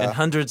food and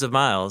hundreds of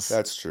miles.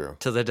 That's true.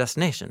 To their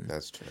destination.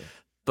 That's true.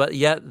 But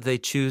yet they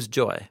choose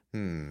joy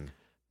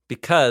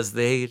because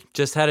they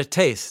just had a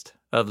taste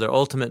of their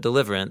ultimate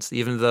deliverance,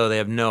 even though they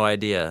have no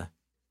idea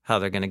how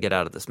they're going to get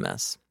out of this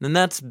mess. And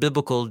that's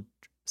biblical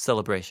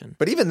celebration.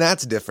 But even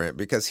that's different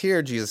because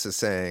here Jesus is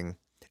saying,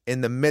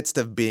 in the midst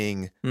of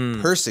being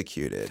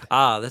persecuted.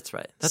 That's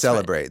right.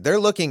 Celebrate. Right. They're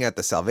looking at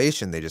the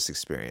salvation they just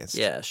experienced.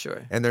 Yeah,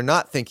 sure. And they're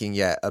not thinking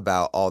yet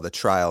about all the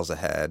trials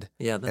ahead.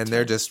 Yeah, that's And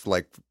they're right. just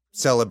like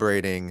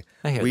celebrating.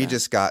 We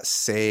just got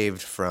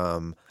saved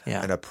from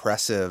an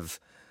oppressive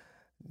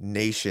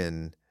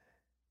nation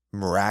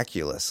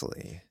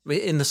miraculously.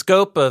 In the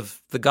scope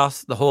of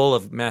the whole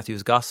of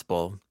Matthew's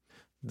gospel,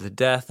 the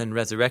death and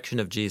resurrection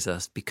of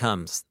Jesus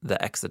becomes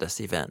the Exodus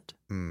event.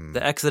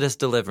 The Exodus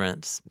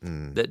deliverance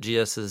that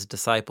Jesus'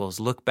 disciples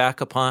look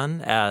back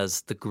upon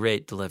as the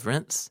great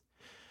deliverance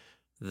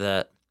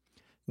that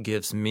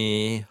gives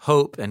me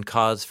hope and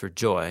cause for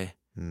joy,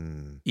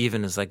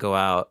 even as I go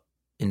out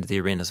into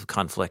the arenas of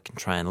conflict and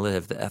try and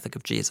live the ethic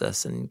of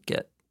Jesus and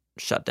get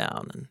shut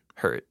down and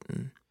hurt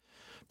and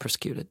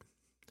persecuted.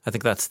 I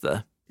think that's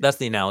the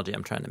analogy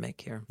I'm trying to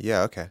make here.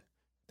 Yeah, okay.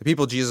 The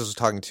people Jesus was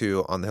talking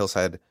to on the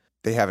hillside,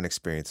 they haven't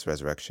experienced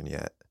resurrection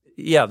yet.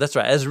 Yeah, that's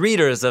right. As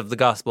readers of the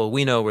gospel,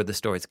 we know where the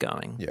story's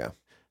going. Yeah.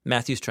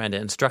 Matthew's trying to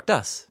instruct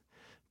us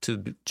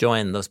to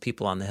join those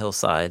people on the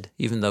hillside,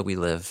 even though we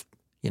live,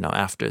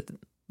 after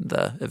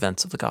the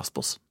events of the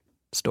gospel's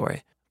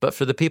story. But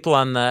for the people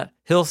on that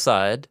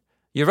hillside,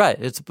 you're right.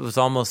 It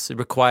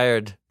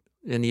required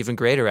an even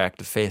greater act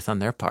of faith on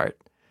their part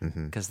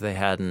because they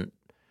hadn't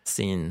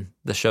seen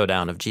the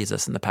showdown of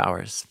Jesus and the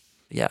powers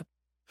yet.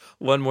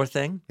 One more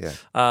thing.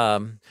 Yeah.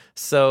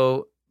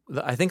 So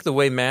I think the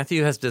way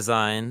Matthew has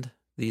designed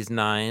these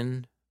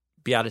 9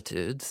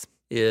 Beatitudes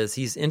is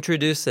he's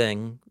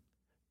introducing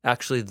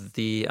actually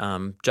the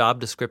job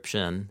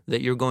description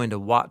that you're going to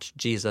watch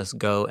Jesus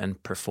go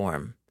and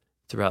perform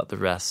throughout the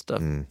rest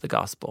of the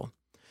gospel.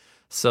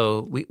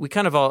 So we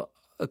kind of all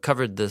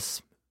covered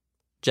this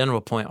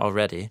general point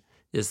already,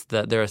 is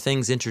that there are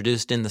things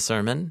introduced in the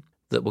sermon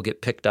that will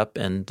get picked up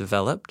and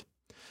developed.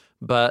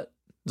 But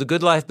the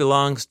good life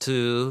belongs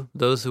to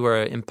those who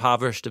are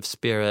impoverished of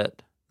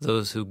spirit,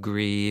 those who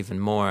grieve and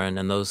mourn,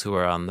 and those who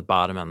are on the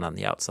bottom and on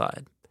the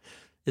outside.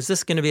 Is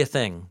this going to be a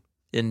thing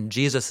in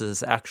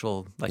Jesus's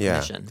actual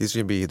mission? These are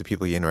going to be the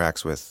people he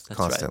interacts with That's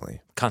constantly.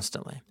 Right.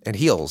 Constantly. And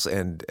heals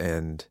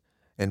and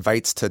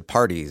invites to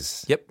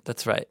parties. Yep,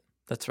 that's right.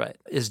 That's right.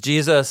 Is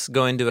Jesus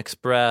going to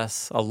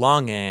express a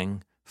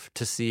longing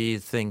to see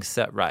things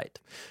set right?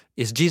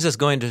 Is Jesus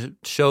going to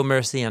show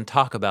mercy and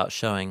talk about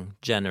showing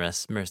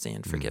generous mercy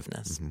and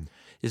forgiveness? Mm-hmm.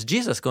 Is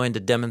Jesus going to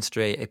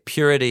demonstrate a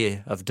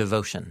purity of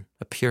devotion,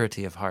 a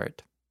purity of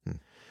heart?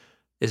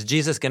 Is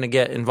Jesus going to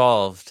get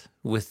involved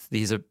with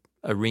these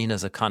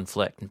arenas of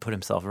conflict and put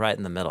himself right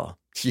in the middle?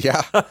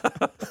 Yeah.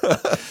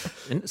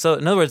 So,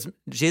 in other words,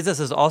 Jesus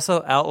is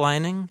also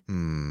outlining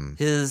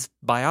his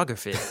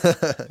biography.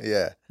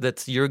 Yeah.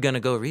 That you're going to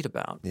go read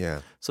about.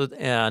 Yeah. So,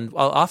 and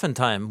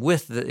oftentimes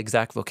with the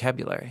exact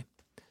vocabulary.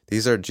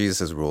 These are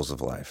Jesus' rules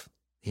of life.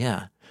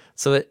 Yeah.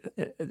 So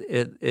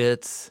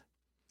it's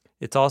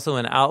also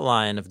an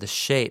outline of the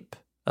shape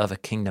of a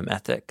kingdom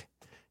ethic,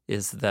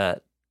 is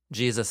that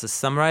Jesus is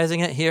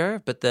summarizing it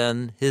here, but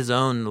then his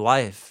own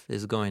life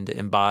is going to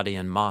embody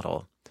and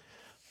model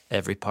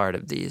every part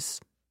of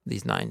these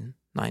nine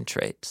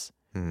traits.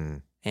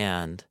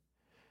 And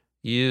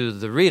you,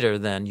 the reader,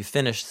 then you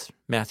finish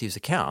Matthew's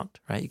account,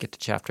 right? You get to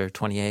chapter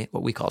 28,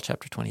 what we call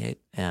chapter 28,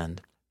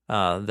 and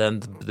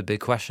then the big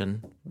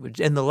question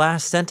in the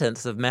last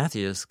sentence of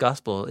Matthew's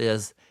gospel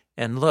is,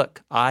 "And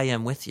look, I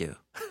am with you."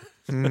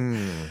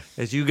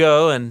 As you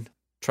go and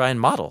try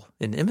and model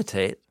and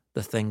imitate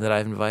the thing that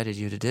I've invited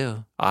you to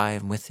do, I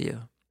am with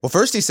you. Well,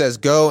 first he says,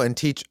 go and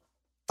teach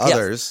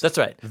others. Yes, that's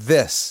right.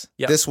 This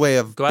way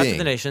of Go out being. to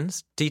the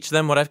nations, teach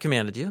them what I've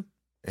commanded you.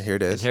 And here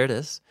it is. And here it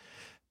is.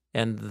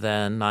 And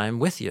then I'm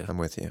with you. I'm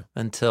with you.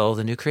 Until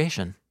the new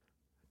creation,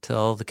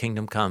 till the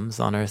kingdom comes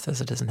on earth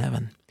as it is in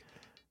heaven.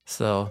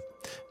 So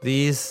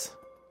these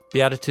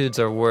Beatitudes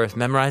are worth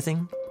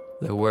memorizing.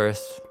 They're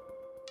worth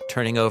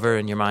turning over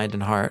in your mind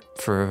and heart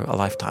for a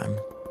lifetime.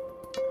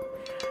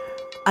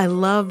 I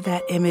love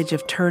that image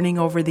of turning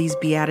over these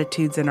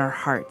Beatitudes in our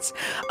hearts,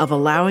 of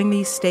allowing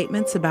these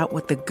statements about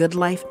what the good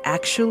life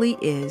actually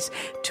is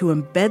to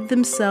embed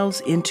themselves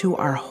into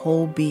our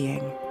whole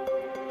being.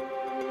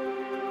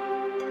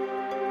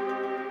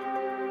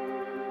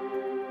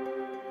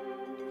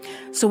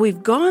 So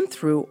we've gone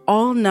through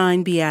all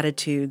 9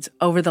 Beatitudes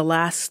over the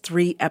last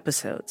 3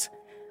 episodes.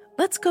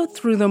 Let's go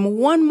through them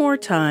one more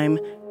time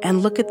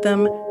and look at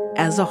them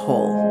as a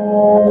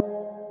whole.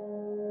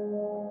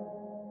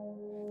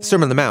 The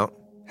Sermon on the Mount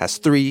has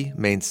 3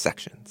 main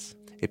sections.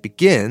 It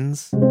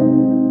begins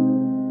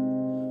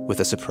with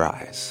a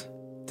surprise,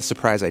 the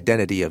surprise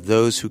identity of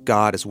those who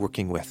God is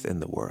working with in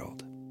the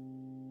world.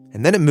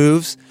 And then it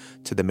moves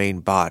to the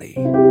main body,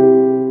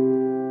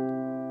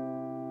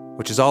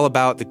 which is all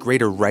about the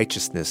greater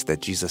righteousness that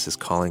Jesus is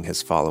calling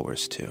his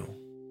followers to.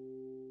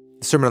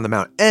 The Sermon on the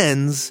Mount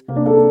ends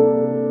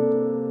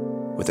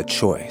with a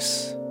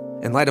choice.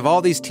 In light of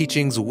all these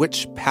teachings,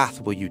 which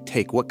path will you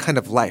take? What kind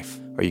of life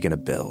are you going to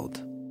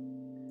build?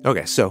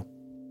 Okay, so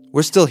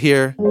we're still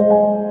here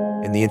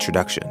in the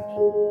introduction.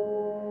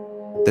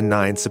 The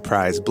 9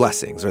 surprise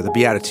blessings, or the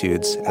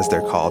Beatitudes, as they're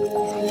called.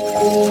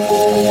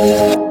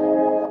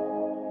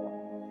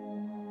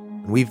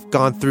 We've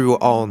gone through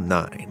all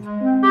 9.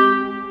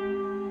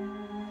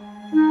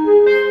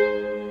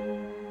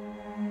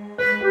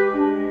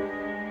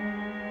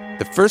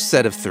 The first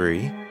set of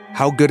 3,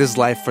 how good is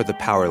life for the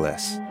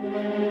powerless,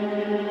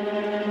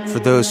 for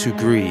those who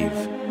grieve,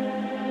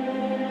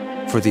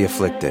 for the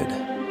afflicted.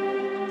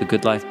 The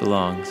good life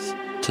belongs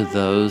to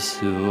those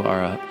who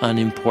are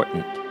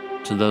unimportant,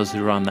 to those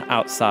who are on the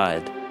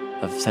outside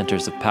of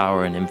centers of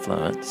power and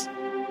influence.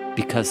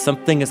 Because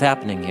something is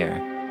happening here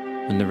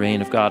when the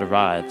reign of God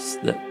arrives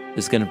that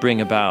is going to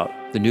bring about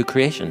the new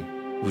creation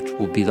which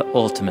will be the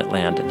ultimate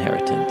land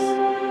inheritance.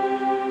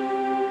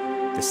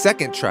 The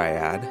second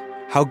triad,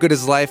 how good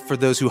is life for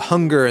those who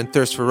hunger and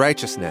thirst for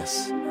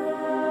righteousness,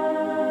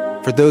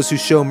 for those who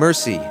show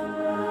mercy,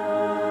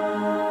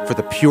 for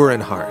the pure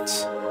in heart.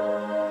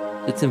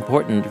 It's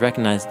important to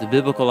recognize the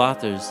biblical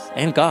authors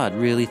and God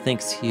really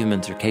thinks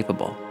humans are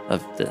capable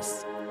of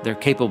this. They're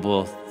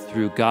capable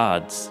through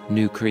God's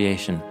new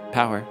creation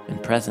power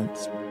and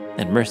presence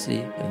and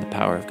mercy and the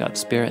power of God's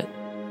Spirit.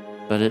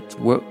 But it's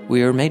what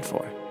we are made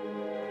for.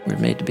 We're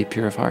made to be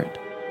pure of heart.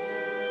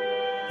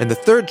 And the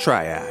third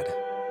triad,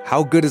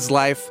 how good is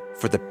life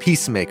for the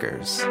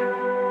peacemakers,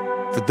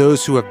 for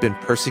those who have been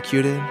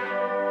persecuted?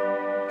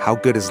 How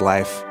good is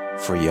life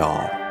for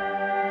y'all?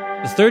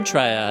 The third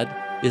triad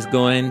is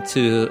going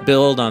to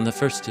build on the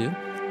first two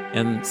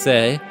and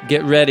say,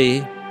 get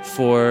ready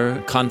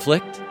for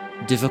conflict,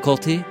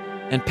 difficulty,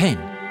 and pain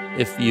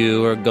if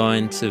you are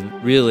going to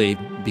really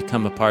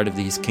become a part of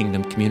these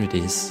kingdom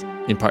communities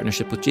in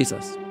partnership with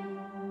Jesus.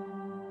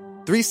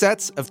 3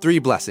 sets of 3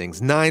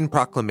 blessings, 9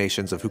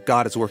 proclamations of who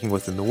God is working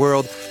with in the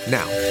world.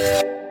 Now,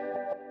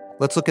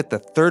 let's look at the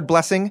third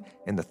blessing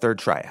and the third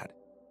triad.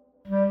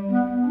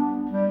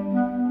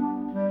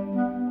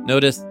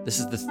 Notice this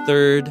is the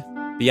third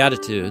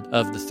beatitude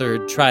of the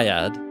third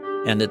triad,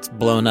 and it's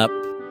blown up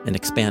and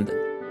expanded.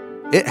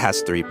 It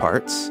has 3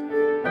 parts.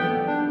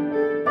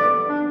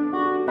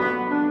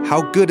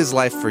 How good is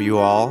life for you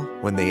all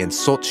when they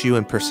insult you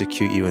and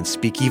persecute you and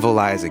speak evil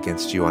lies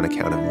against you on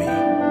account of me?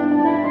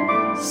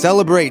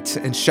 Celebrate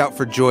and shout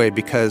for joy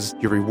because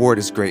your reward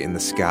is great in the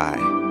sky.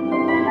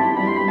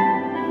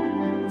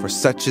 For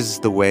such is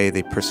the way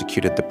they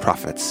persecuted the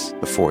prophets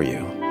before you.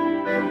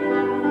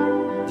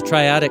 The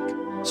triadic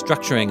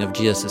structuring of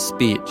Jesus'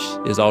 speech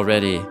is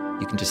already,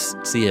 you can just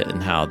see it in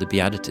how the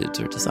Beatitudes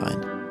are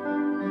designed.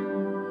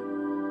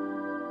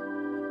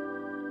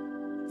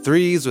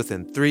 3s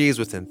within 3s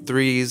within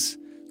 3s.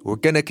 We're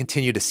going to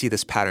continue to see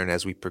this pattern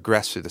as we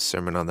progress through the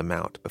Sermon on the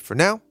Mount. But for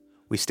now,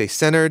 we stay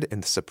centered in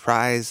the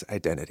surprise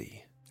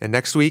identity. And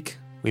next week,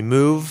 we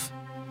move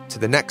to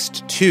the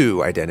next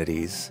 2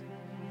 identities.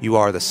 You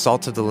are the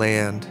salt of the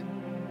land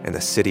and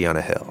the city on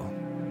a hill.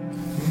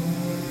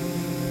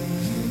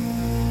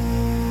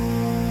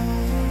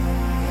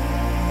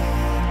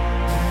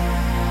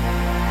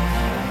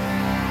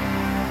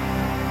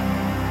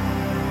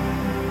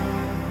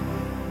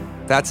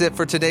 That's it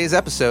for today's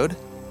episode.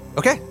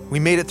 Okay, we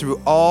made it through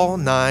all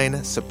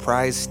 9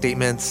 surprise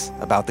statements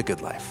about the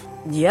good life.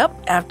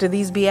 Yep, after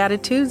these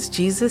Beatitudes,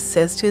 Jesus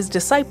says to his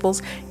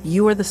disciples,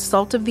 you are the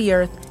salt of the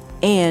earth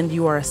and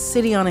you are a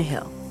city on a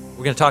hill.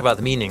 We're going to talk about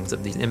the meanings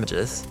of these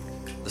images.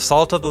 The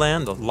salt of the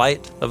land, the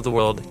light of the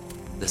world,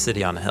 the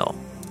city on a hill.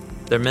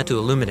 They're meant to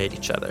illuminate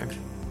each other.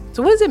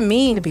 So what does it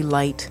mean to be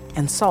light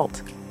and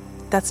salt?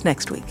 That's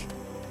next week.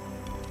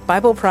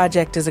 Bible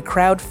Project is a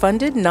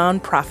crowd-funded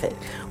nonprofit.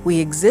 We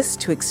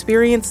exist to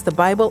experience the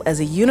Bible as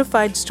a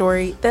unified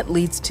story that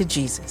leads to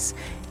Jesus.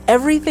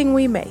 Everything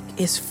we make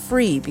is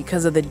free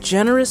because of the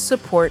generous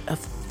support of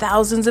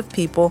thousands of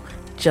people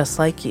just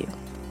like you.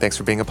 Thanks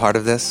for being a part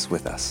of this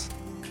with us.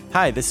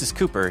 Hi, this is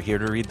Cooper, here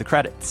to read the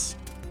credits.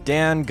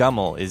 Dan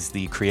Gummel is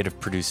the creative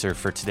producer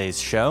for today's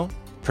show.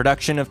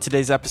 Production of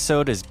today's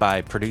episode is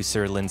by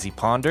producer Lindsay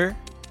Ponder,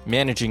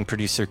 managing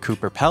producer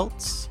Cooper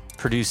Peltz,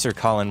 producer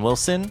Colin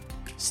Wilson.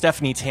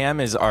 Stephanie Tam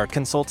is our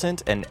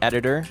consultant and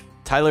editor.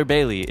 Tyler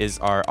Bailey is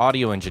our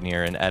audio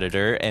engineer and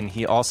editor, and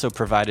he also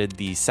provided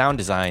the sound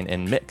design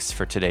and mix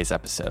for today's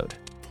episode.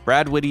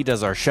 Brad Whitty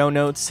does our show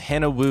notes.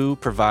 Hannah Wu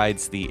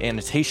provides the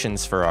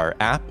annotations for our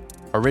app.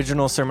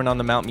 Original Sermon on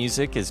the Mount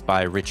music is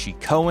by Richie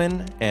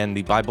Cohen, and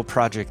the Bible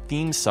Project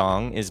theme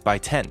song is by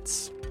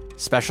Tense.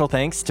 Special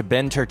thanks to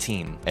Ben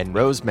Tertine and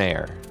Rose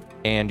Mayer,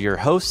 and your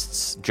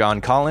hosts, John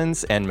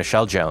Collins and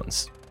Michelle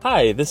Jones.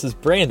 Hi, this is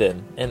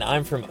Brandon, and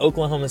I'm from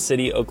Oklahoma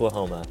City,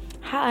 Oklahoma.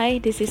 Hi,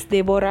 this is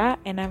Deborah,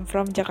 and I'm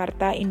from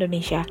Jakarta,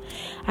 Indonesia.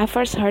 I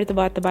first heard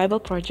about the Bible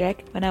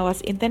Project when I was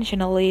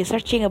intentionally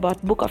searching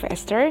about Book of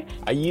Esther.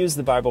 I use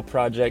the Bible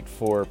Project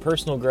for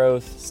personal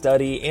growth,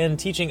 study, and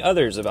teaching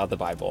others about the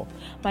Bible.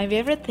 My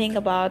favorite thing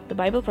about the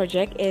Bible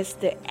Project is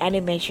the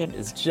animation.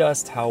 It's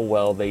just how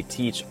well they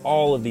teach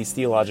all of these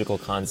theological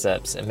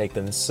concepts and make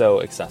them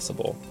so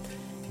accessible.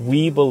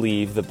 We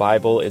believe the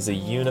Bible is a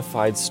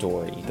unified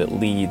story that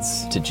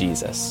leads to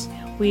Jesus.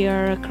 We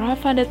are a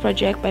crowd-funded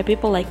project by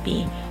people like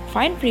me.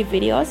 Find free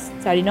videos,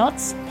 study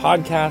notes,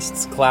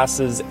 podcasts,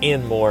 classes,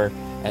 and more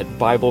at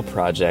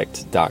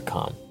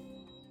BibleProject.com.